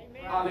home.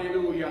 Amen.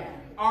 Hallelujah.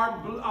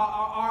 Our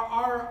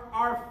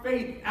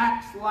faith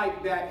acts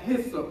like that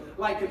hyssop,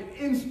 like an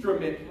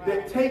instrument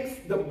that takes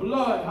the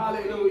blood,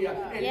 hallelujah,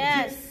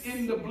 and dips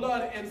in the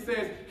blood and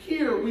says,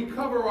 here we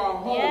cover our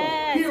home,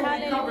 here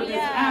we cover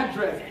this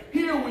address,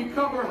 here we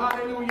cover,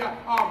 hallelujah,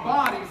 our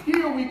bodies,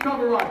 here we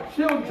cover our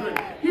children,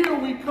 here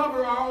we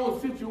cover our own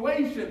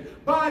situation.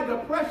 By the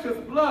precious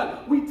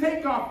blood, we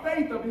take our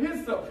faith of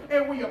hyssop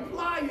and we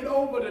apply it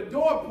over the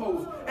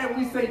doorpost, and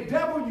we say,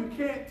 devil, you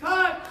can't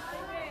touch.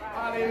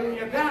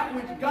 Hallelujah. That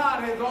which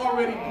God has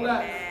already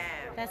blessed.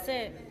 That's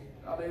it.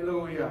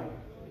 Hallelujah.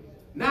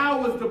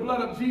 Now, was the blood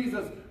of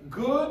Jesus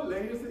good?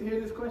 Let's hear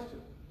this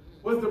question.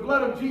 Was the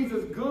blood of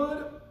Jesus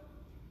good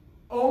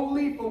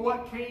only for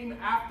what came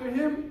after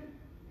him?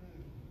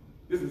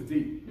 This is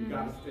deep. You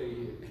got to stay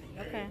here.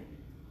 Okay.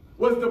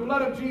 Was the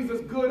blood of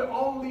Jesus good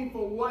only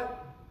for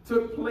what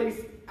took place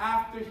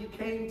after he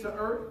came to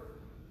earth?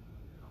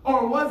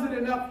 Or was it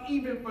enough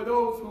even for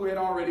those who had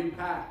already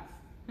passed?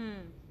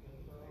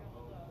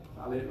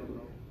 Hallelujah.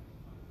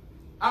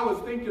 I was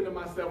thinking to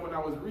myself when I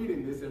was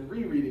reading this and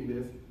rereading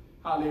this,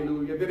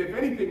 hallelujah, that if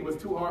anything was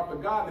too hard for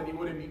God, then he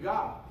wouldn't be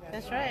God.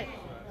 That's right.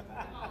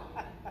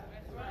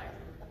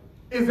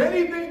 Is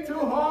anything too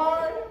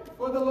hard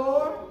for the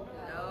Lord?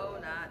 No,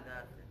 not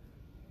nothing.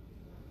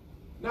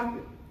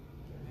 Nothing.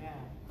 Amen.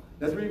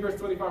 Let's read verse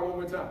 25 one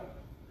more time.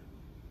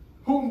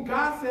 Whom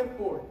God sent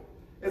forth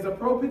as a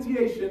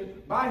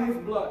propitiation by his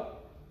blood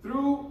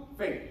through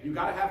faith. You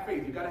got to have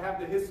faith. You got to have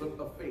the hyssop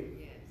of faith.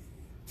 Yes.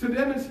 To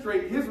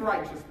demonstrate his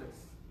righteousness.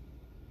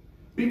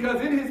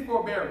 Because in his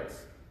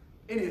forbearance,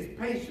 in his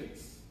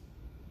patience,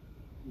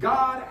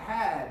 God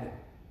had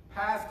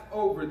passed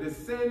over the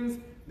sins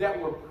that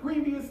were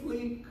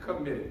previously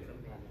committed.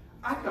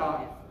 I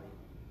thought,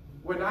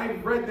 when I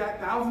read that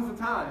thousands of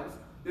times,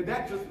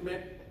 that just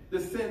meant the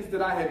sins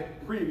that I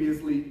had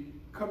previously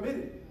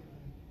committed.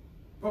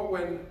 But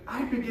when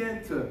I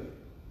began to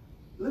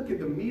look at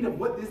the meat of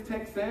what this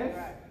text says,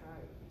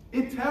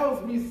 it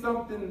tells me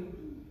something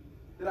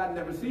that I'd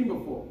never seen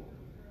before.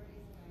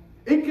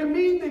 It can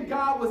mean that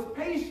God was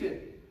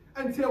patient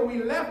until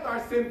we left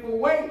our sinful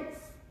ways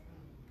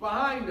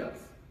behind us.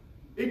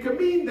 It could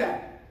mean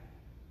that.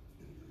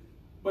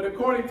 But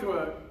according to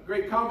a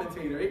great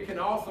commentator, it can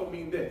also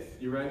mean this.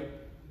 You ready?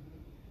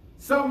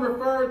 Some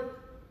refer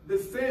the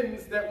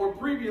sins that were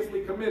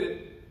previously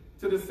committed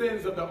to the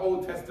sins of the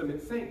Old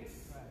Testament saints,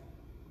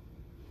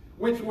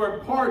 which were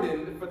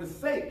pardoned for the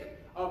sake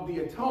of the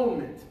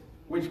atonement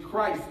which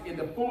Christ in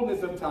the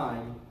fullness of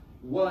time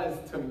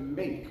was to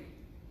make,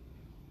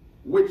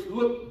 which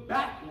looked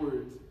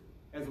backwards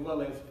as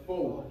well as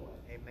forward.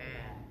 Amen.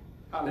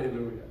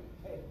 Hallelujah.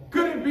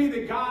 Could it be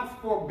that God's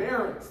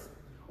forbearance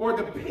or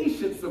the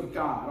patience of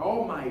God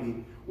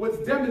Almighty was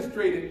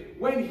demonstrated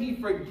when he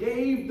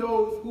forgave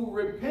those who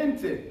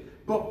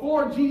repented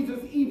before Jesus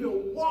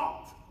even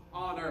walked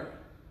on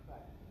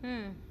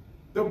earth?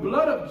 The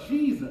blood of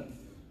Jesus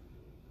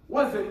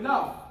was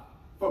enough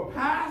for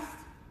past,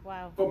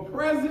 Wow. for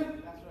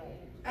present, That's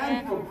right.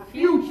 and for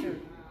future.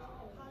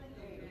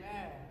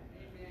 Amen.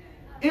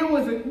 It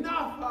was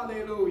enough,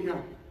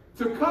 hallelujah,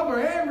 to cover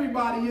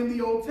everybody in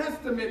the Old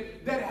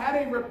Testament that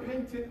had a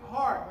repentant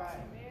heart. Right.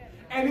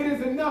 And it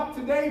is enough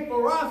today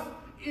for us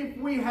if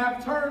we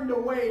have turned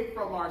away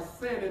from our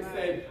sin and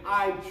said,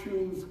 I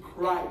choose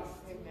Christ.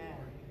 Amen.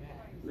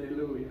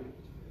 Hallelujah.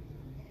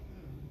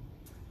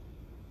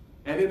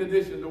 And in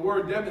addition, the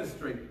word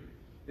demonstrate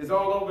is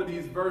all over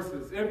these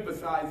verses,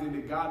 emphasizing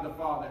that God the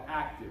Father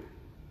acted.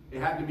 It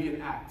had to be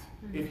an act.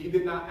 If he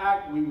did not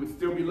act, we would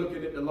still be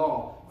looking at the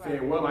law,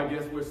 saying, well, I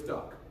guess we're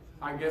stuck.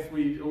 I guess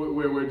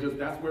we're just,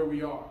 that's where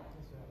we are.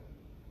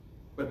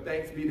 But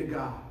thanks be to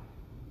God.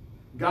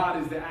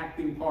 God is the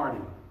acting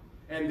party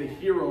and the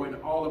hero in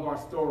all of our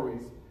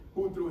stories,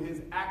 who through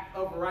his act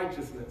of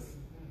righteousness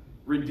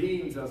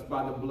redeems us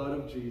by the blood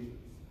of Jesus.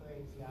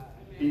 Praise God.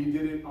 He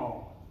did it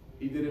all.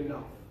 He did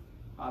enough.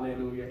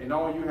 Hallelujah. And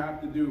all you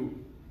have to do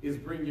is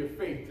bring your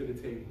faith to the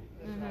table.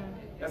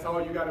 That's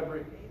all you got to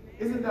bring.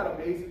 Isn't that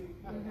amazing?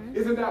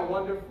 Isn't that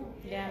wonderful?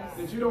 Yes.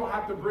 That you don't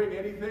have to bring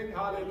anything.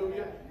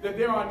 Hallelujah. That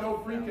there are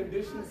no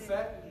preconditions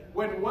set.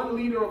 When one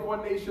leader of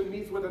one nation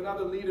meets with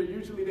another leader,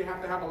 usually they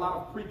have to have a lot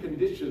of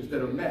preconditions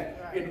that are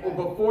met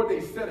before they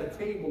set a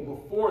table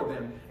before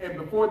them and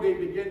before they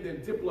begin their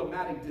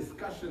diplomatic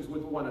discussions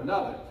with one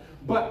another.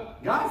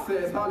 But God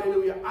says,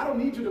 hallelujah, I don't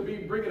need you to be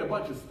bringing a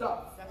bunch of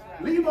stuff.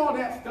 Leave all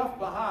that stuff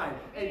behind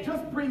and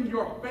just bring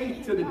your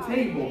faith to the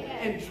table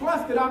and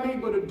trust that I'm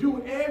able to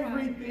do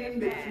everything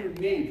that you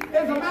need.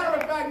 As a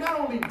matter of fact, not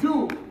only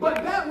do,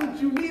 but that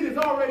which you need is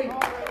already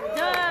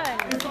Done.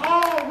 It's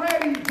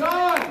already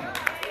done.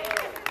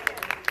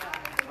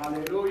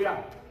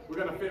 Hallelujah.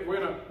 We're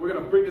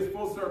gonna bring this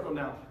full circle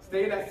now.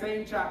 Stay in that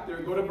same chapter.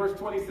 Go to verse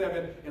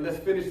 27 and let's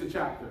finish the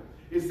chapter.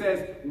 It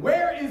says,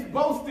 "Where is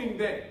boasting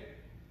then?"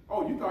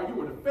 Oh, you thought you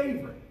were the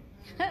favorite.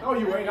 No,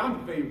 you ain't.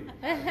 I'm the favorite.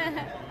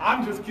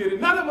 I'm just kidding.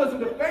 None of us are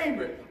the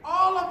favorite.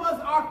 All of us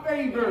are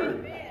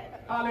favored.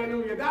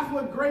 Hallelujah. That's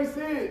what grace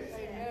is.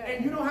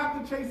 And you don't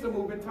have to chase a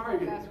moving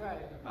target. That's right.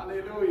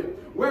 Hallelujah.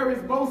 Where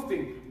is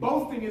boasting?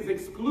 Boasting is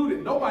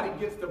excluded. Nobody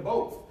gets to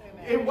boast.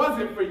 It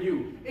wasn't for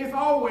you. It's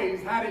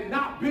always, had it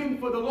not been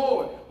for the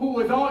Lord who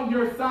was on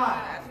your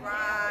side. That's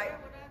right.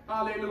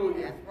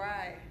 Hallelujah. That's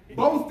right.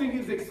 Boasting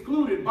is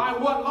excluded by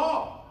what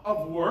law?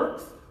 Of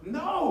works?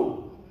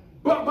 No.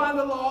 But by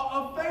the law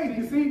of faith.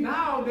 You see,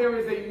 now there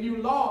is a new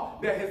law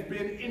that has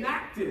been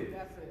enacted.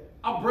 That's it.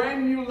 A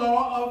brand new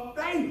law of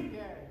faith.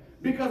 Yes.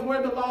 Because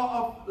where the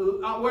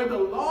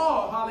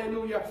law,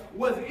 hallelujah,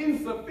 was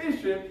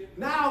insufficient,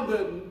 now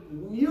the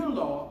new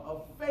law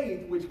of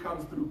faith, which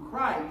comes through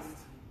Christ,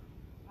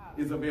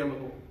 is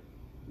available.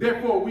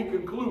 Therefore, we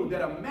conclude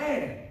that a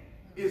man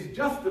is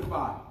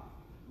justified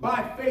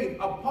by faith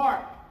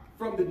apart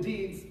from the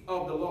deeds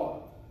of the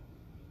law.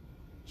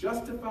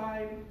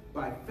 Justified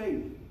by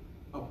faith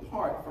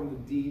apart from the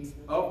deeds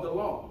of the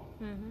law.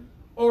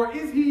 Or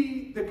is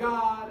he the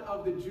God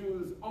of the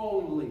Jews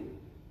only?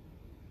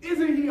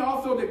 Isn't he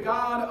also the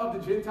God of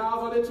the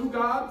Gentiles? Are there two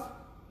gods?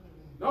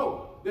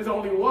 No, there's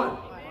only one.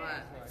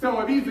 So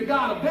if he's the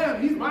God of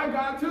them, he's my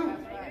God too.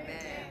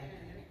 Amen.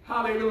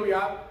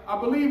 Hallelujah. I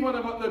believe one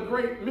of the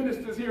great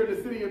ministers here in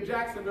the city of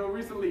Jacksonville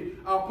recently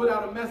put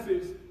out a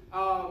message,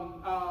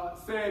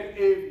 said,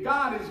 if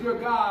God is your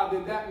God,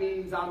 then that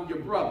means I'm your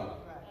brother.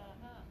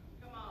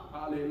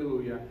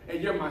 Hallelujah.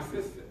 And you're my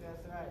sister.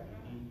 That's right.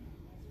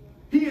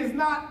 He is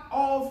not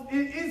all,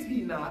 is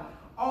he not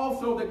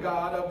also the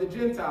God of the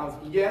Gentiles?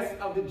 Yes,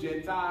 of the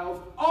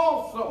Gentiles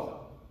also.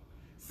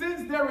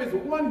 Since there is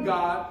one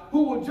God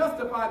who will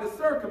justify the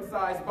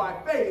circumcised by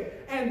faith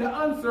and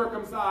the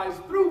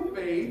uncircumcised through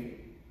faith,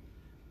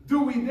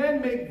 do we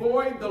then make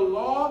void the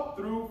law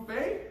through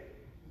faith?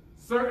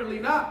 Certainly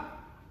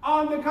not.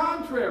 On the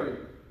contrary,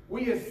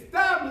 we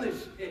establish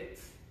it.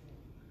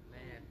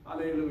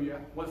 Hallelujah.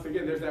 Once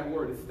again, there's that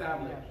word,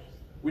 establish.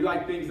 We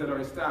like things that are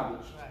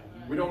established.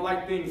 We don't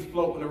like things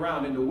floating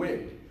around in the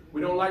wind. We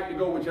don't like to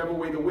go whichever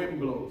way the wind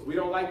blows. We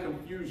don't like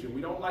confusion.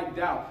 We don't like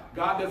doubt.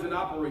 God doesn't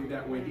operate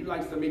that way. He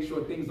likes to make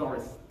sure things are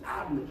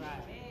established.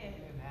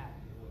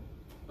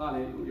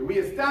 Hallelujah. We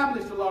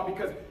establish the law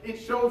because it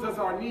shows us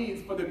our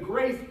needs for the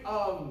grace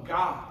of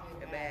God.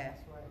 Amen.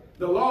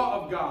 The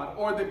law of God,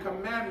 or the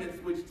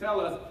commandments which tell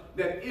us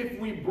that if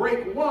we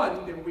break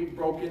one, then we've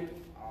broken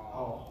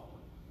all.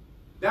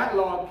 That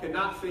law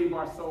cannot save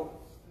our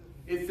souls.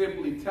 It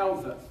simply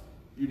tells us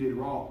you did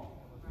wrong.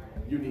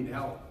 You need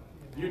help.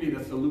 You need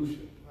a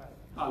solution.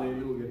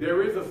 Hallelujah.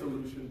 There is a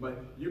solution, but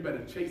you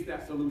better chase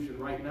that solution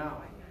right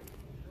now.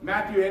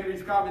 Matthew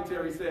Henry's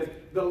commentary says,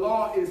 the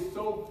law is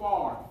so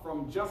far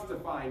from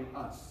justifying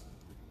us.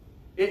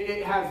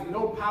 It has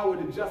no power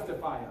to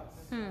justify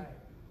us.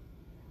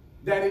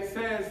 That it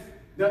says,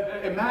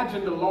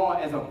 imagine the law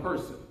as a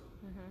person.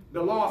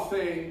 The law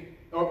saying,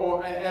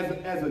 or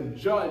as a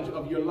judge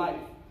of your life,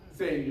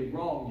 saying you're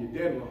wrong,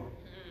 you're dead wrong.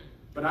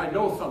 But I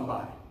know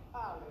somebody.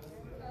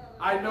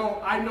 I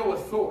know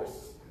a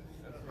source,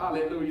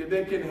 hallelujah,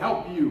 that can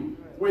help you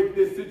with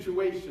this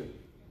situation.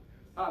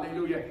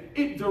 Hallelujah.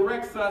 It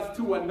directs us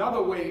to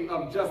another way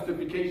of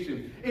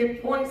justification.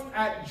 It points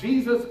at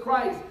Jesus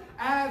Christ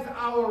as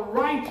our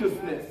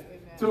righteousness,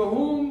 to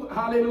whom,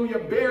 hallelujah,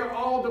 bear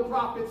all the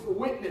prophets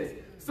witness.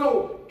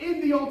 So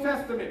in the Old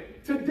Testament,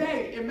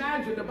 today,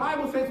 imagine, the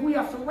Bible says we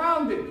are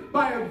surrounded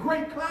by a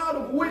great cloud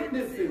of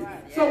witnesses.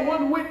 So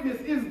one witness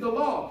is the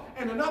law,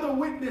 and another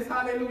witness,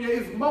 hallelujah,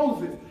 is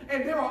Moses.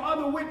 And there are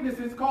other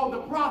witnesses called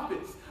the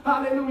prophets,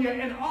 hallelujah,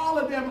 and all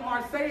of them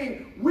are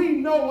saying, we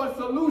know a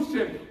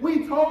solution.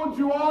 We told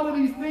you all of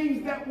these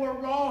things that were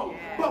wrong,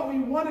 but we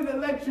wanted to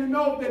let you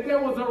know that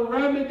there was a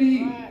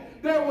remedy.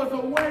 There was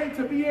a way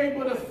to be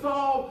able to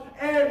solve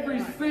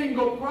every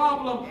single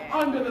problem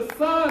under the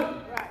sun.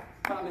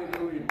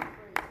 Hallelujah.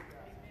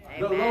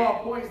 The law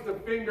points the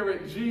finger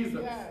at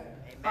Jesus.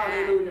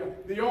 Hallelujah.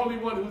 The only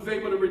one who's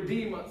able to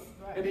redeem us.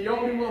 And the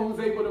only one who's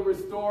able to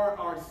restore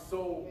our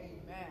soul.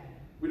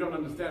 We don't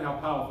understand how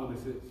powerful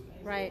this is.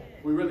 Right.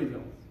 We really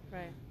don't.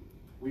 Right.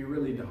 We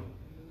really don't.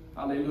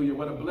 Hallelujah.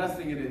 What a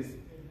blessing it is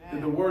that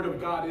the word of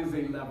God is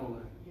a leveler.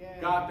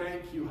 God,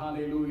 thank you,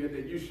 hallelujah,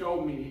 that you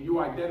show me, you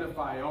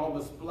identify all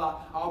the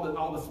spots,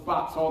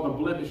 all the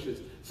blemishes,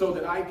 so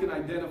that I can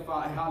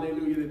identify,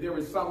 hallelujah, that there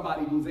is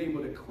somebody who's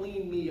able to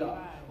clean me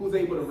up, who's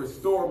able to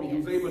restore me,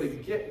 who's able to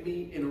get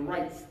me in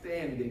right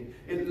standing.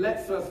 It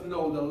lets us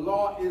know the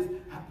law is,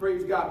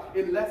 praise God,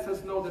 it lets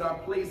us know that our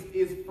place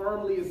is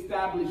firmly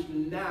established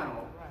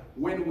now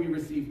when we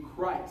receive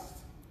Christ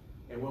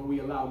and when we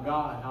allow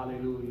God,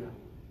 hallelujah,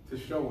 to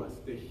show us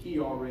that he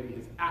already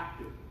is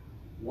active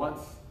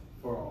once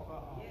for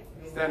all.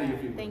 Stand to your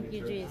feet. Thank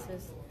you,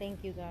 Jesus.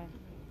 Thank you, God.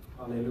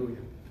 Hallelujah.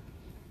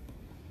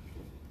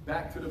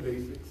 Back to the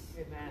basics.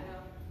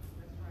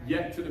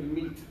 Yet to the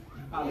meat.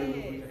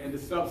 Hallelujah. And the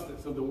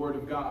substance of the word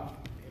of God.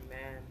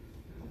 Amen.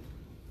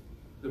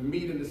 The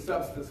meat and the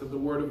substance of the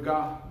word of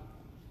God.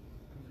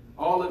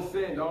 All have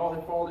sinned. All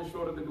have fallen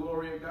short of the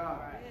glory of God.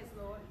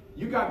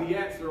 You got the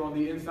answer on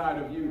the inside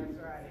of you.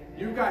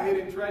 You've got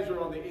hidden treasure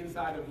on the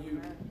inside of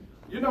you.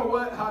 You know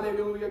what?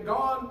 Hallelujah.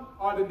 Gone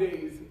are the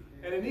days,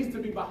 and it needs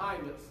to be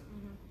behind us,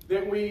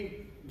 that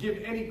we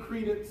give any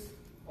credence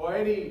or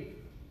any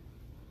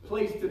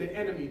place to the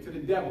enemy, to the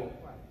devil,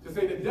 to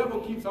say the devil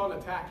keeps on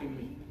attacking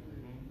me.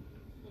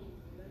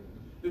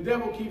 The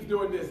devil keeps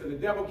doing this and the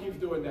devil keeps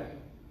doing that.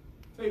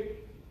 Say,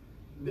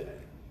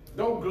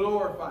 don't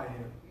glorify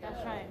him.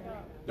 That's right.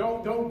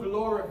 Don't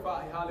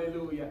glorify,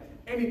 hallelujah,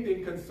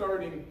 anything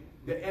concerning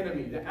the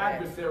enemy, the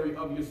adversary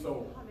of your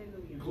soul.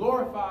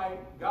 Glorify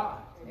God.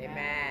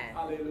 Amen.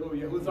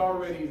 Hallelujah. Who's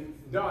already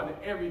done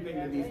everything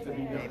that needs to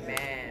be done.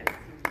 Amen.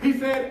 He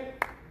said,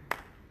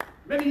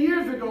 many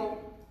years ago,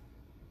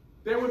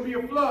 there would be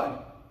a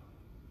flood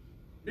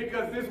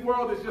because this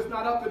world is just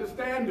not up to the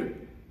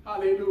standard.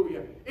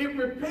 Hallelujah. It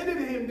repented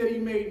him that he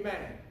made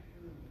man.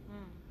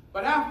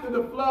 But after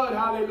the flood,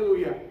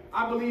 hallelujah,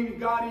 I believe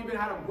God even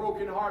had a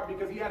broken heart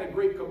because he had a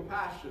great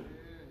compassion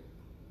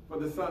for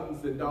the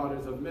sons and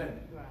daughters of men.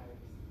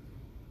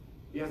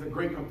 He has a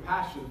great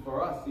compassion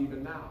for us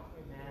even now.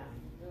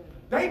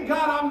 Thank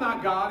God I'm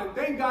not God, and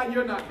thank God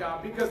you're not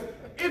God, because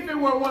if it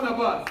were one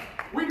of us,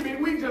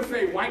 we just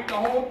say wipe the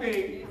whole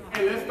thing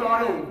and let's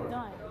start over.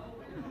 Done.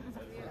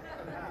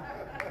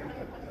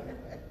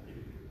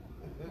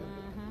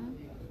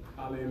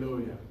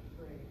 Hallelujah.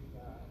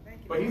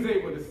 But he's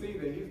able to see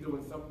that he's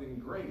doing something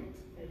great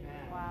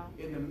Wow.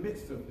 in the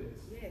midst of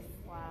this.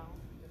 Wow.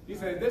 He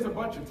says there's a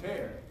bunch of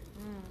tares.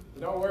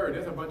 But don't worry,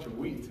 there's a bunch of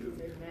wheat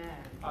too.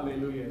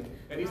 Hallelujah.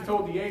 And he's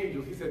told the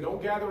angels, he said,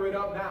 don't gather it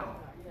up now.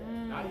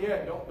 Not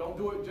yet. Don't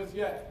do it just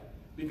yet.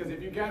 Because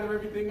if you gather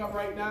everything up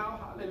right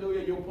now,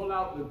 hallelujah, you'll pull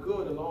out the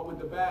good along with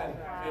the bad.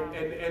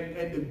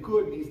 And the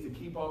good needs to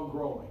keep on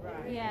growing.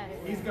 Yes.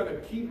 He's going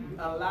to keep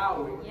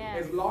allowing,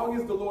 Yes. as long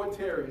as the Lord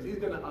tarries, he's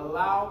going to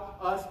allow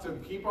us to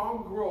keep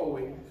on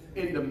growing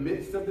in the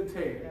midst of the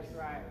tares. That's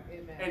right.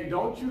 Amen. And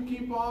don't you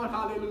keep on,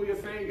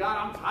 hallelujah, saying, God,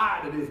 I'm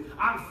tired of this.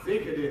 I'm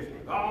sick of this.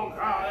 Oh,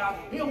 God,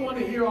 he don't want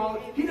to hear all,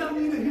 he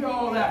doesn't need to hear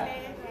all that.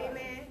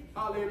 Amen.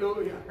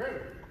 Hallelujah. Amen.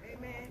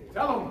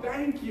 Tell him,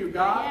 thank you,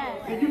 God.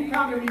 Yes. That you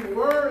counted me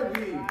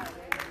worthy,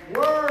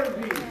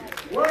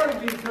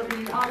 worthy to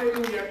be,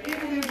 hallelujah,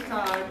 in this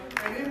time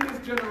and in this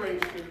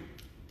generation.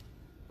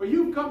 For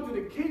you've come to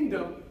the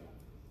kingdom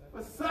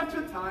for such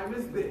a time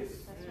as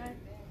this. That's right.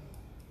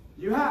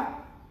 You have.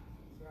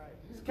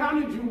 He's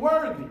counted you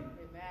worthy. Amen.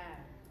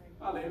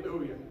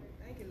 Hallelujah.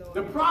 Thank you, Lord.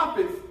 The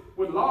prophets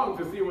would long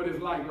to see what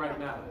it's like right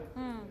now.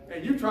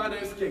 And you trying to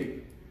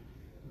escape.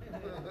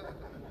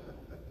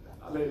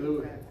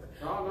 Hallelujah.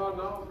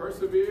 No.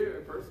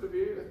 Persevere.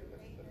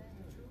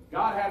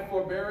 God had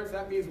forbearance.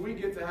 That means we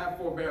get to have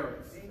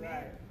forbearance.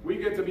 Amen. We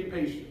get to be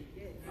patient.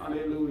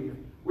 Hallelujah.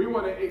 We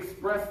want to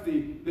express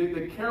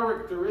the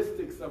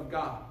characteristics of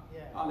God.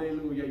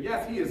 Hallelujah.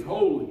 Yes, he is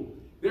holy.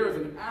 There is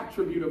an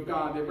attribute of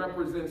God that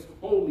represents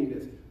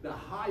holiness, the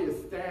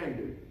highest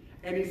standard.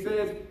 And he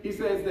says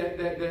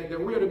that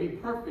we are to be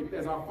perfect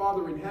as our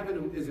Father in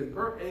heaven is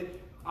perfect.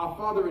 Our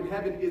Father in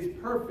heaven is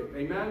perfect.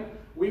 Amen.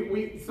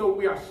 So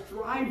we are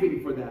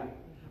striving for that.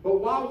 But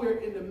while we're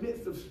in the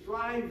midst of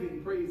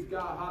striving, praise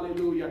God,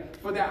 hallelujah,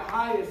 for that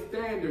highest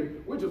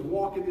standard, we're just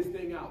walking this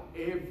thing out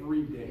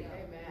every day.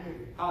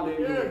 Amen.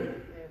 Hallelujah.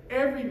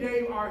 Every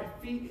day our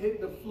feet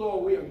hit the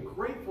floor, we are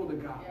grateful to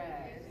God.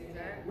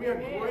 We are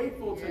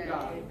grateful to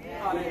God.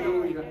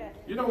 Hallelujah.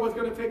 You know what's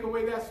going to take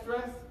away that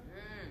stress?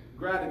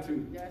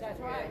 Gratitude. That's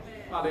right.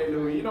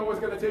 Hallelujah. You know what's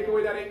going to take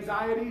away that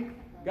anxiety?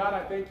 God,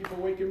 I thank you for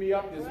waking me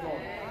up this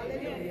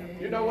morning.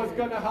 You know what's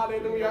going to,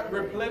 hallelujah,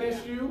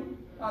 replenish you?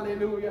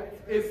 Hallelujah.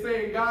 It's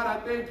saying, God, I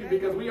thank you,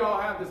 because we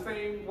all have the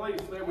same place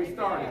that we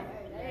started.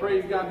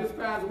 Praise God. This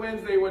past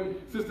Wednesday when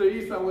Sister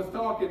Isa was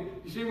talking,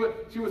 she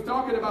was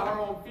talking about her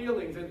own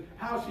feelings and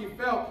how she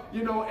felt,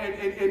 you know,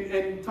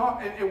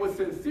 and was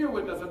sincere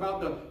with us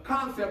about the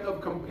concept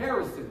of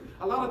comparison.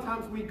 A lot of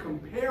times we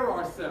compare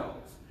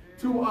ourselves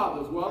to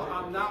others. Well,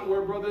 I'm not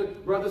where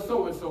brother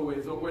so-and-so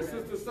is, or where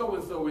sister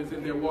so-and-so is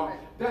in their walk.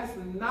 That's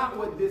not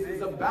what this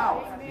is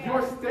about.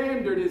 Your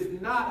standard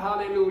is not,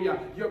 hallelujah,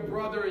 your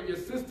brother and your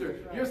sister.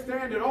 Your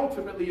standard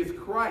ultimately is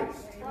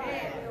Christ.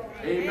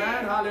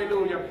 Amen.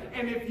 Hallelujah.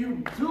 And if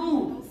you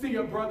do see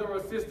a brother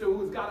or sister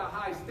who's got a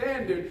high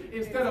standard,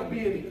 instead of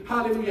being,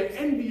 hallelujah,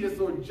 envious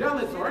or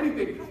jealous or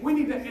anything, we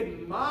need to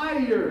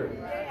admire,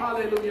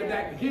 hallelujah,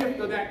 that gift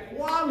or that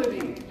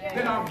quality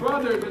that our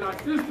brothers and our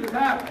sisters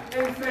have,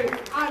 and say,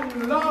 I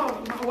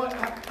love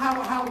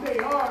how they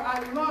are.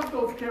 I love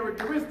those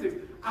characteristics.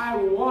 I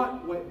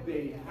want what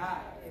they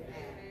have.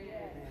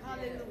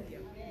 Hallelujah.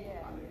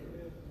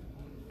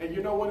 And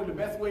you know one of the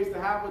best ways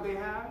to have what they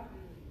have?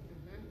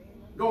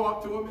 Go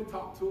up to them and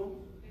talk to them.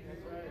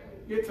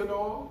 Get to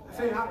know them.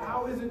 Say,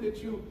 how is it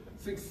that you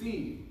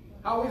succeed?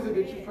 How is it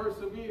that you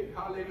persevere?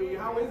 Hallelujah.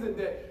 How is it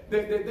that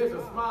there's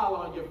a smile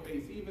on your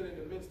face even in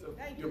the midst of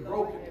your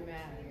brokenness?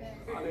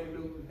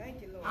 Hallelujah.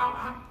 Thank you, Lord.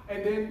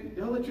 And then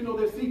they'll let you know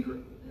their secret.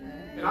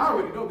 And I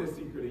already know their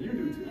secret, and you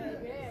do too.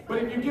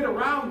 But if you get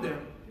around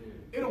them,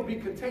 it'll be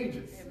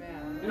contagious.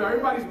 You know,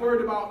 everybody's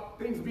worried about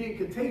things being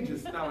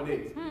contagious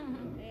nowadays.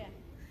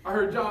 I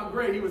heard John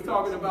Gray, he was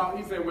talking about,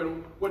 he said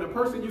when a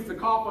person used to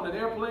cough on an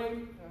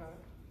airplane,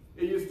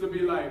 it used to be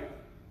like,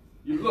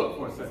 you look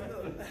for a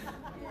second.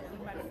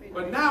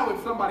 But now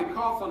if somebody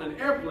coughs on an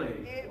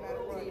airplane,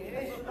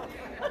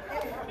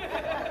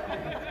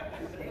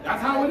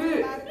 that's how it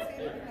is.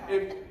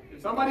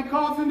 If somebody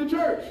coughs in the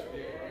church,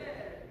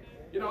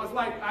 you know, it's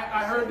like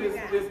I heard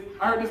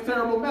this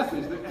terrible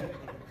message.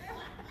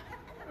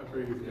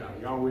 Praise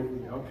God. Y'all with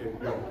me? Okay,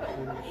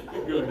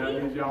 good. Good. That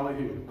means y'all are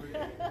here.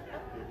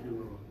 Thank you,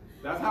 Lord.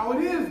 That's how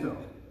it is, though.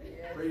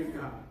 Praise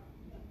God.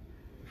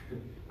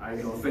 I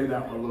ain't gonna say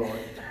that one, Lord.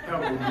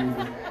 Help me,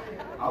 Jesus.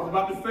 I was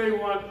about to say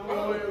one,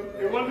 Lord.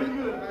 It wasn't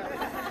good.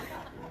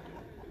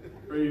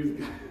 Praise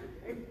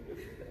God.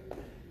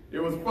 It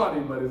was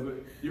funny, but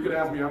you could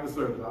ask me after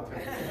service. I'll tell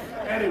you.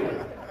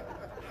 Anyway.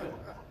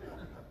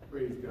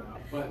 Praise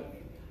God.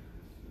 But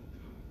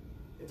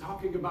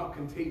talking about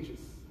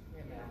contagious.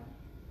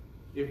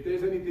 If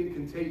there's anything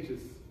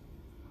contagious,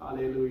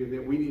 hallelujah,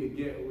 that we need to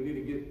get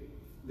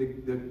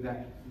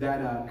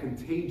that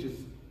contagious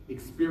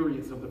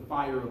experience of the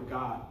fire of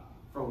God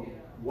from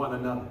one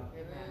another.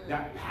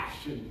 That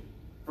passion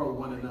from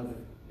one another.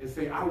 And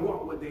say, I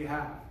want what they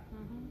have.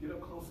 Get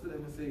up close to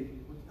them and say,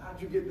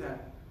 how'd you get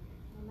that?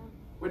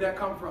 Where'd that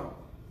come from?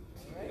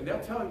 And they'll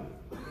tell you.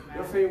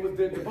 They'll say it was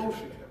their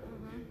devotion,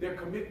 their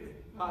commitment,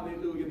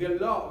 hallelujah, their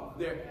love,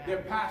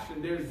 their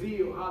passion, their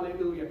zeal,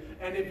 hallelujah.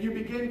 And if you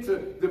begin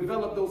to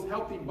develop those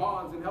healthy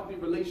bonds and healthy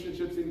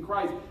relationships in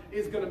Christ,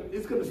 it's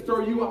gonna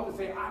stir you up to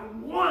say, I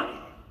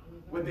want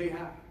what they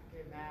have.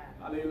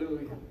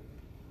 Hallelujah.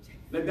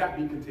 Let that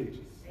be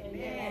contagious.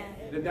 Amen.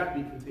 Let that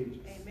be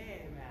contagious. Amen.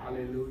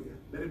 Hallelujah.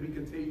 Let it be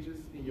contagious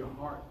in your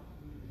heart.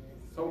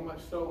 So much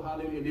so,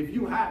 hallelujah. And if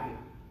you have it,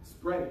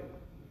 spread it.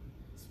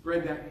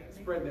 Spread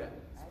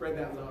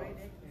that love.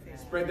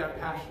 Spread that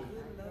passion.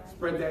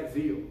 Spread that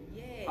zeal.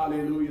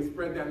 Hallelujah.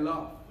 Spread that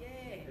love.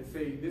 And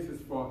say, this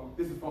is for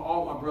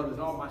all my brothers,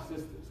 all my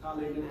sisters.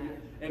 Hallelujah.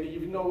 And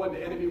you know what?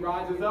 The enemy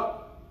rises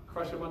up,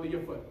 crush him under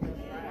your foot.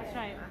 That's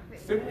right.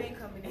 Simple.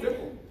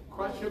 Simple.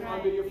 Crush him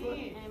under your foot.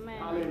 Amen.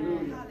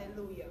 Hallelujah.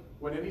 Hallelujah.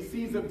 When any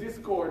seeds of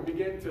discord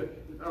begin to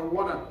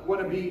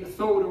want to be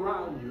sowed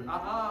around you,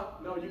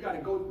 no, you got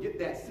to go get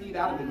that seed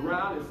out of the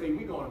ground and say,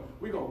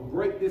 we're gonna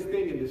break this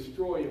thing and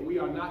destroy it. We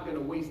are not going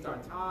to waste our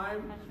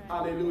time. Right.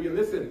 Hallelujah.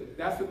 Listen,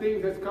 that's the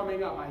thing that's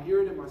coming up. I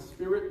hear it in my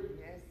spirit.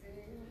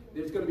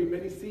 There's going to be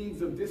many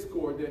seeds of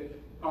discord that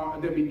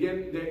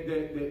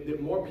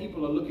more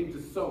people are looking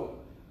to sow.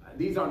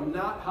 These are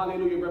not,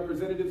 hallelujah,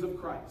 representatives of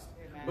Christ.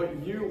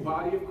 But you,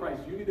 body of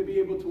Christ, you need to be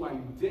able to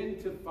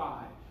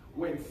identify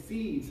when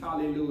seeds,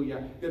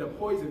 hallelujah, that are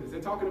poisonous. They're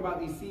talking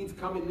about these seeds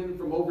coming in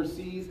from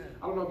overseas.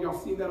 I don't know if y'all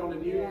seen that on the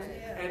news.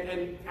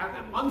 And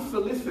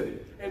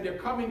unsolicited. And they're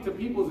coming to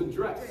people's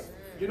address.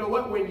 You know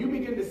what? When you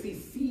begin to see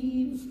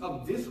seeds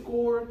of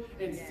discord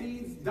and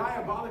seeds,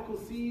 diabolical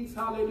seeds,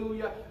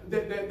 hallelujah,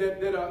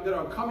 that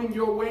are coming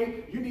your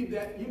way, you need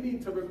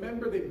to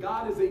remember that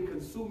God is a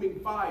consuming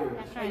fire.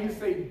 Right. And you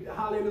say,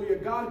 hallelujah,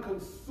 God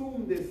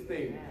consume this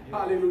thing,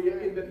 hallelujah,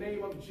 in the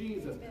name of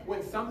Jesus.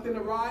 When something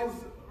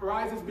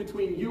arises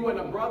between you and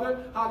a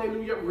brother,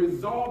 hallelujah,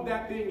 resolve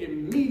that thing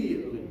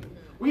immediately.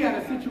 We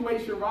had a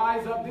situation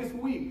rise up this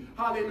week,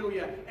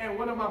 hallelujah, and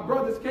one of my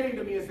brothers came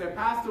to me and said,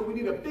 Pastor, we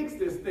need to fix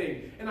this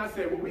thing. And I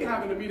said, well, we're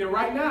having a meeting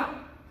right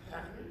now.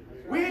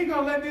 We ain't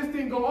going to let this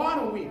thing go on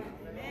a week.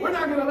 We're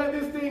not going to let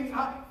this thing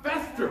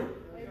fester.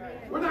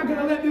 We're not going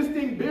to let this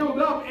thing build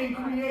up and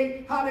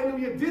create,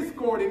 hallelujah,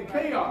 discord and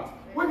chaos.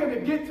 We're going to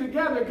get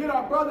together, get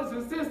our brothers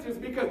and sisters,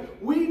 because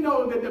we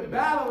know that the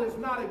battle is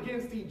not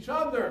against each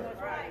other.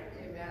 That's right.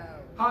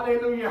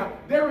 Hallelujah.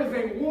 There is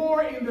a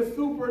war in the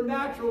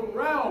supernatural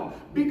realm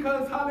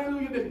because,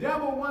 hallelujah, the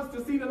devil wants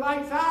to see the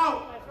lights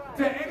out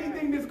to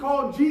anything that's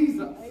called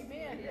Jesus.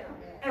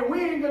 And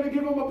we ain't going to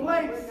give him a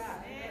place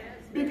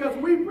because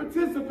we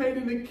participate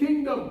in the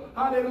kingdom,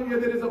 hallelujah,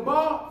 that is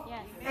above.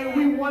 Yes. And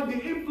we want the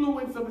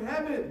influence of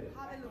heaven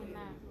Hallelujah.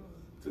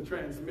 to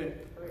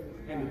transmit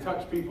and to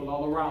touch people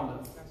all around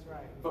us.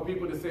 For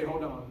people to say,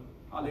 hold on,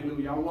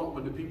 hallelujah, I want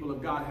what the people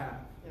of God have.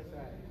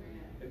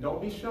 And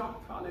don't be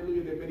shocked,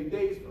 hallelujah, that many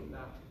days from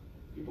now,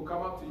 people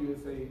come up to you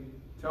and say,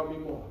 tell me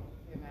more.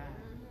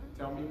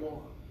 Tell me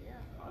more.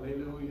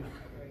 Hallelujah.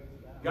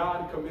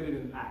 God committed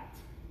an act.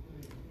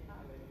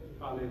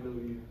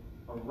 Hallelujah.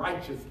 A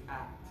righteous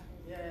act.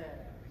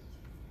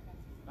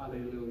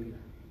 Hallelujah.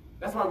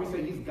 That's why we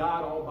say he's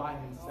God all by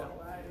himself.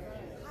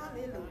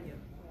 Hallelujah.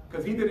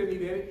 Because he didn't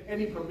need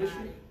any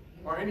permission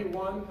or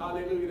anyone,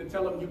 hallelujah, to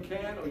tell him you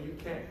can or you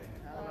can't.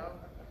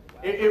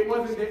 It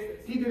wasn't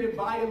that he didn't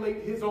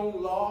violate his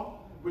own law,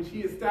 which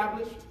he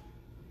established.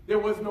 There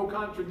was no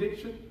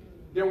contradiction.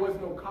 There was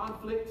no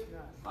conflict.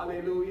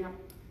 Hallelujah.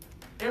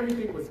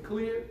 Everything was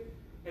clear.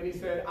 And he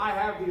said, I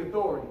have the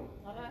authority.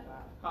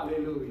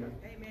 Hallelujah.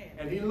 Amen.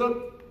 And he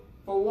looked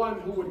for one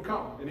who would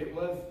come, and it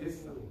was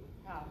his son.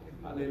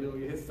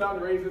 Hallelujah. His son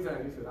raised his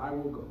hand. He said, I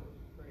will go.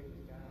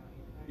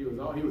 He was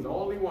the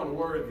only one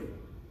worthy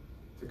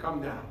to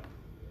come down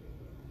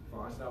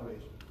for our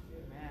salvation.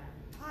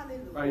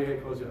 Hallelujah. Bow your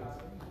head, close your eyes.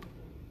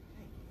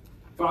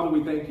 Father,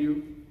 we thank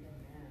you.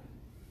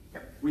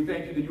 We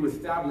thank you that you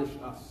establish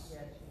us.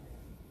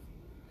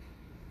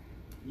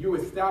 You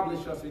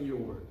establish us in your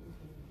word.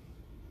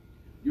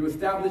 You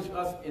establish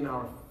us in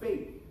our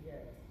faith.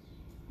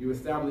 You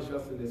establish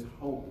us in this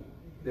hope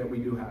that we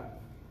do have.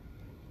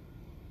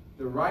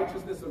 The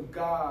righteousness of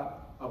God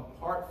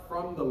apart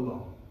from the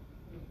law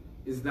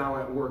is now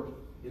at work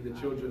in the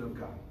children of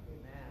God.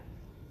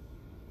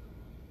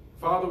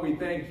 Father, we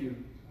thank you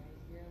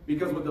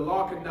because what the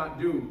law could not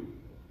do,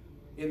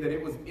 in that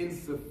it was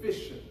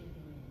insufficient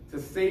to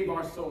save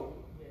our soul.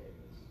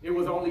 It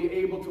was only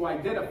able to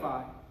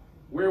identify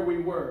where we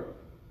were,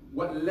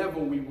 what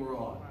level we were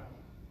on.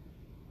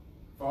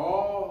 For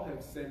all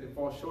have sinned and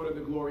fall short of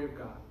the glory of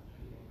God.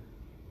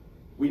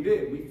 We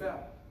did, we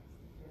fell.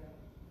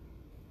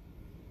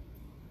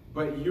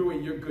 But you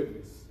in your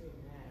goodness,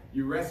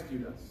 you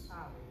rescued us.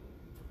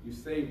 You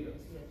saved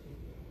us.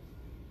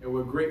 And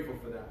we're grateful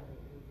for that.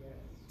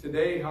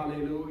 Today,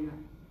 hallelujah,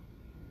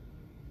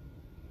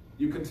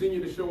 You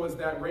continue to show us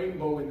that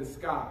rainbow in the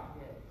sky.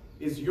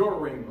 It's your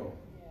rainbow.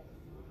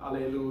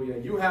 Hallelujah.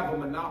 You have a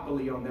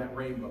monopoly on that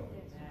rainbow.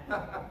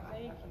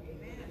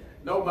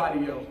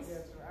 Nobody else.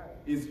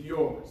 It's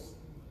yours.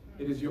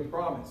 It is your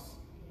promise.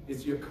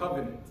 It's your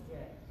covenant.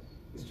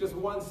 It's just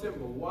one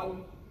symbol,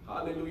 one,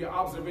 hallelujah,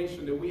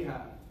 observation that we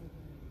have.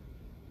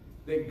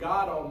 That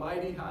God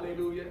Almighty,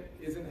 hallelujah,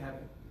 is in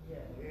heaven.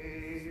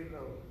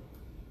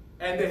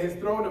 And that his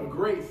throne of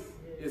grace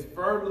is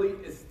firmly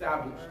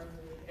established.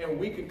 And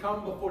we can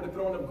come before the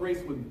throne of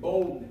grace with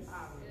boldness.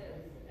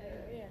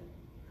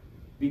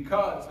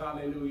 Because,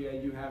 hallelujah,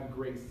 you have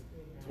grace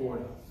toward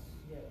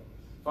us.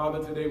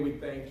 Father, today we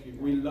thank you.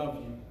 We love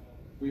you.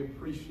 We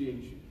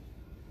appreciate you.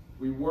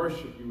 We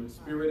worship you in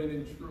spirit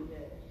and in truth.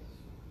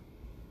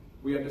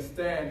 We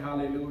understand,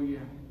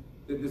 hallelujah,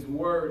 that this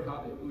word,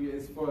 hallelujah,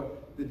 is for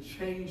the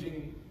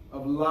changing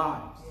of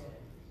lives.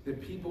 That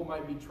people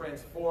might be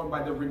transformed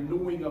by the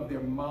renewing of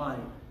their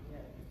mind.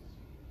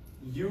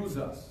 Use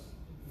us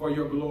for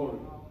your glory.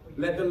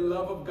 Let the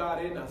love of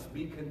God in us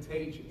be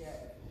contagious.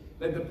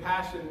 Let the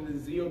passion and the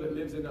zeal that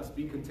lives in us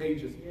be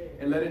contagious.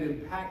 And let it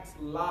impact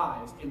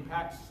lives,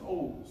 impact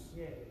souls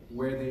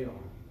where they are.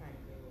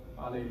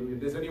 Hallelujah.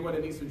 If there's anyone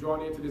that needs to draw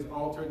near to this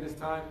altar at this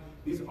time,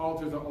 these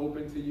altars are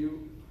open to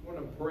you. I want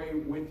to pray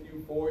with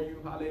you, for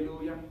you.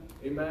 Hallelujah.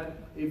 Amen.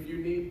 If you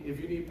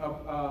need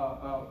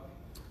a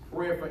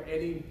prayer for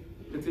any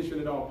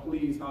petition at all,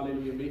 please,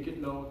 hallelujah, make it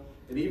known.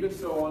 And even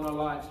so on our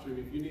live stream,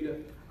 if you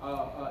need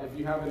if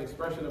you have an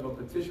expression of a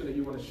petition that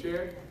you want to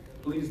share,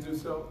 please do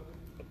so.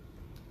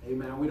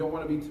 Amen. We don't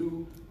want to be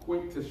too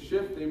quick to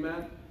shift,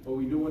 amen, but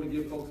we do want to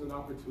give folks an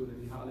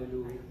opportunity.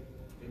 Hallelujah.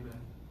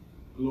 Amen.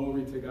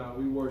 Glory to God.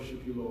 We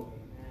worship you, Lord.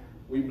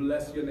 We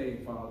bless your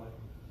name, Father.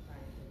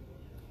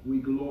 We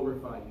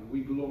glorify you.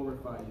 We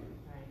glorify you.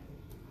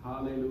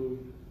 Hallelujah.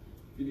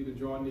 If you need to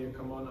draw near,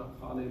 come on up.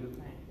 Hallelujah.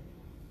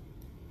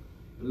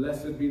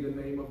 Blessed be the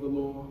name of the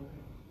Lord.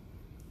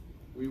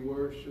 We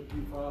worship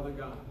you, Father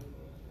God.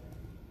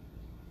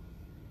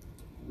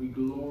 We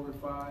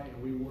glorify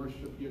and we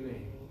worship your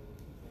name.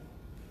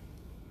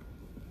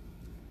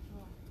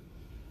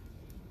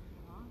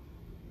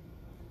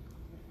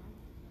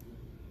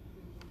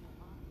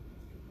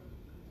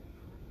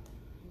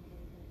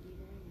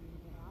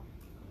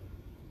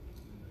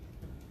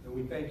 And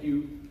we thank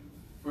you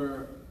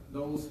for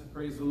those,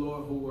 praise the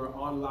Lord, who were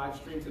on live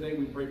stream today.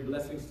 We pray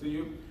blessings to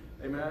you.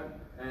 Amen.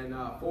 And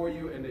for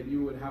you, and that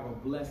you would have a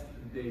blessed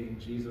day in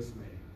Jesus' name.